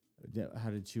 Yeah, how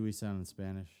did Chewie sound in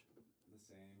Spanish? The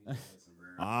same. He said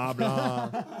somewhere. Blah.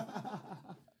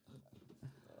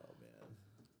 Oh man,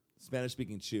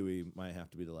 Spanish-speaking Chewie might have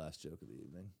to be the last joke of the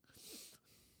evening.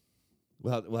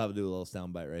 We'll have to do a little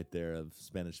soundbite right there of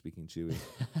Spanish-speaking Chewie.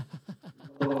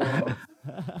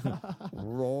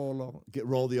 roll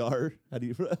the R. How do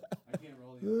you? I can't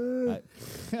roll the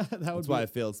R. That's why I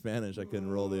failed Spanish. I couldn't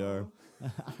roll the R.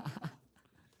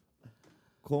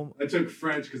 I took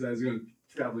French because I was going to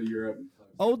travel to Europe.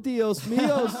 Oh Dios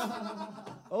míos!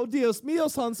 Oh Dios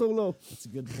míos, Han Solo. That's a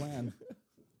good plan.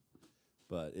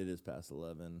 But it is past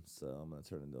 11, so I'm gonna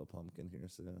turn into a pumpkin here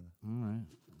soon. All right.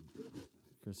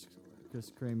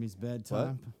 Chris Cramey's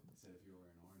bedtime.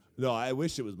 No, I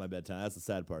wish it was my bedtime. That's the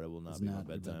sad part. It will not It's be not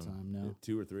my your bedtime. bedtime, no. Yeah,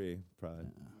 2 or 3, probably.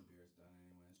 Yeah.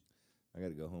 I got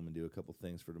to go home and do a couple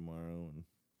things for tomorrow, and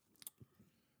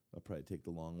I'll probably take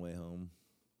the long way home.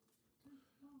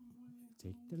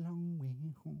 Take the long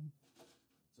way home.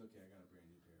 It's okay, I got a brand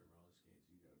new pair of roller skates.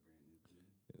 You got a brand new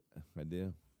kid. I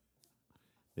do.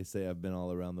 They say I've been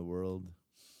all around the world.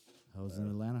 I was in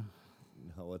Atlanta.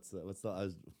 No, what's the? I was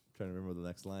trying to remember the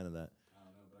next line of that. I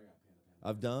don't know, but I got Panda.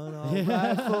 I've done all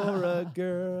right for a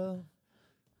girl.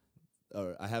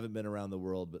 Or I haven't been around the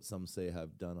world, but some say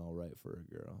I've done all right for a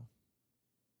girl.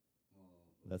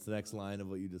 That's the next line of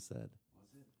what you just said.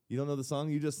 You don't know the song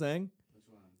you just sang? Which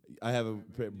one? I have a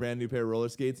brand new pair of roller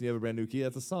skates and you have a brand new key.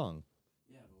 That's a song.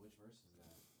 Yeah, but which verse is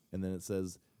that? And then it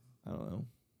says, I don't know.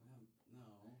 No.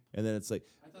 And then it's like,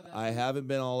 I thought that I haven't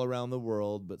been all around the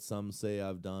world, but some say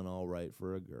I've done all right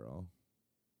for a girl.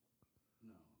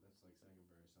 No, that's like second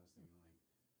verse. I was thinking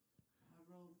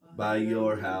like, By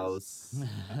your house.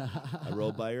 I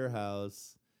rode by your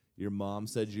house. Your mom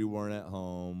said you weren't at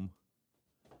home.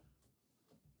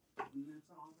 That's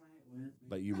all right with me.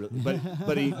 But you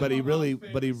really,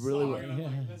 but he really was. I'm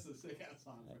like, this is a sick ass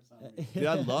song for some reason.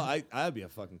 Dude, I'd be a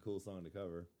fucking cool song to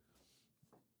cover.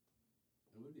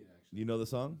 It would be actually. You know the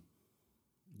song?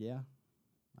 Yeah,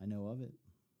 I know of it.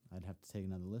 I'd have to take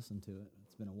another listen to it.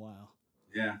 It's been a while.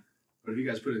 Yeah. But if you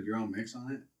guys put your own mix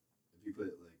on it, if you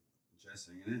put like Jess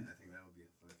singing it, I think that would be a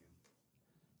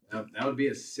fucking. That would be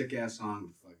a sick ass song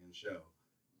to fucking show.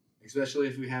 Especially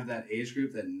if we have that age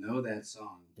group that know that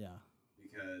song. Yeah.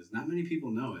 Because not many people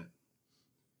know it.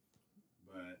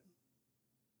 But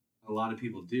a lot of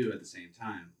people do at the same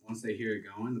time. Once they hear it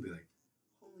going, they'll be like,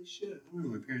 holy shit, I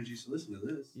remember my parents used to listen to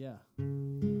this. Yeah.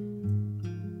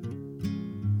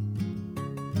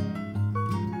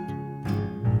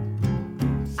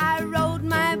 I rode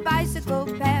my bicycle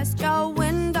past your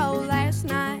window last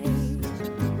night.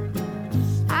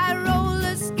 I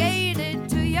roller skated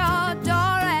to your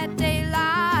door at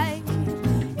daylight.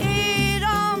 It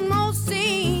almost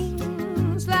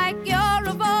seems like you're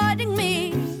avoiding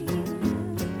me.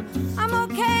 I'm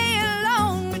okay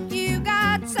alone, but you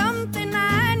got something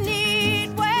I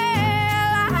need. Well,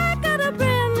 I got a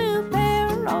brand new pair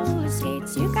of roller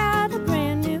skates. You got a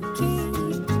brand new key.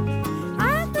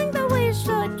 I think that we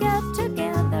should get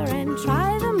together and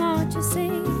try them out to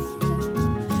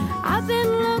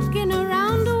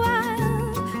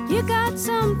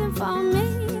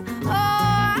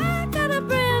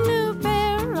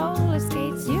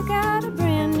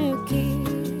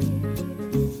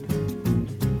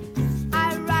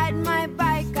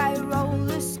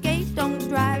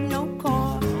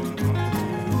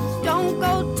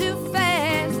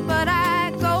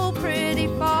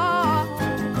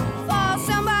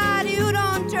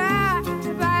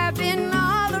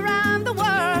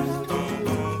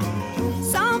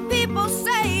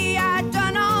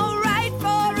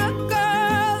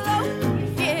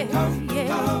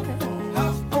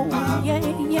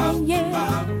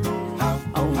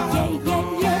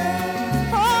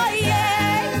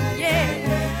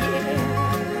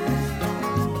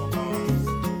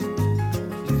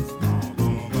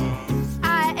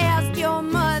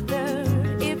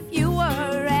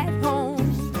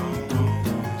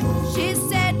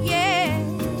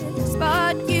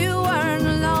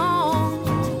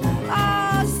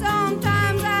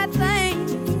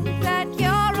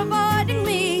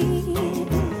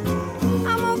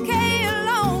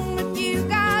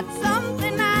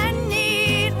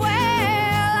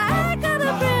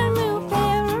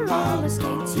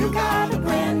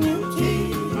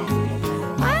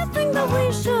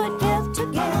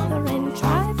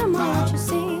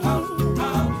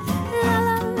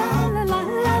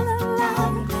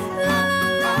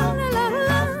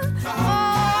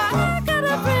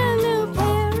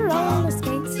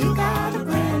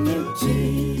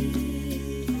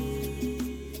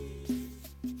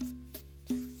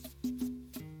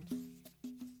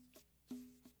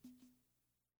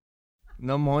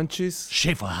No munchies.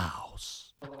 Schafer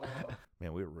Haus.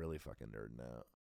 Man, we were really fucking nerding out.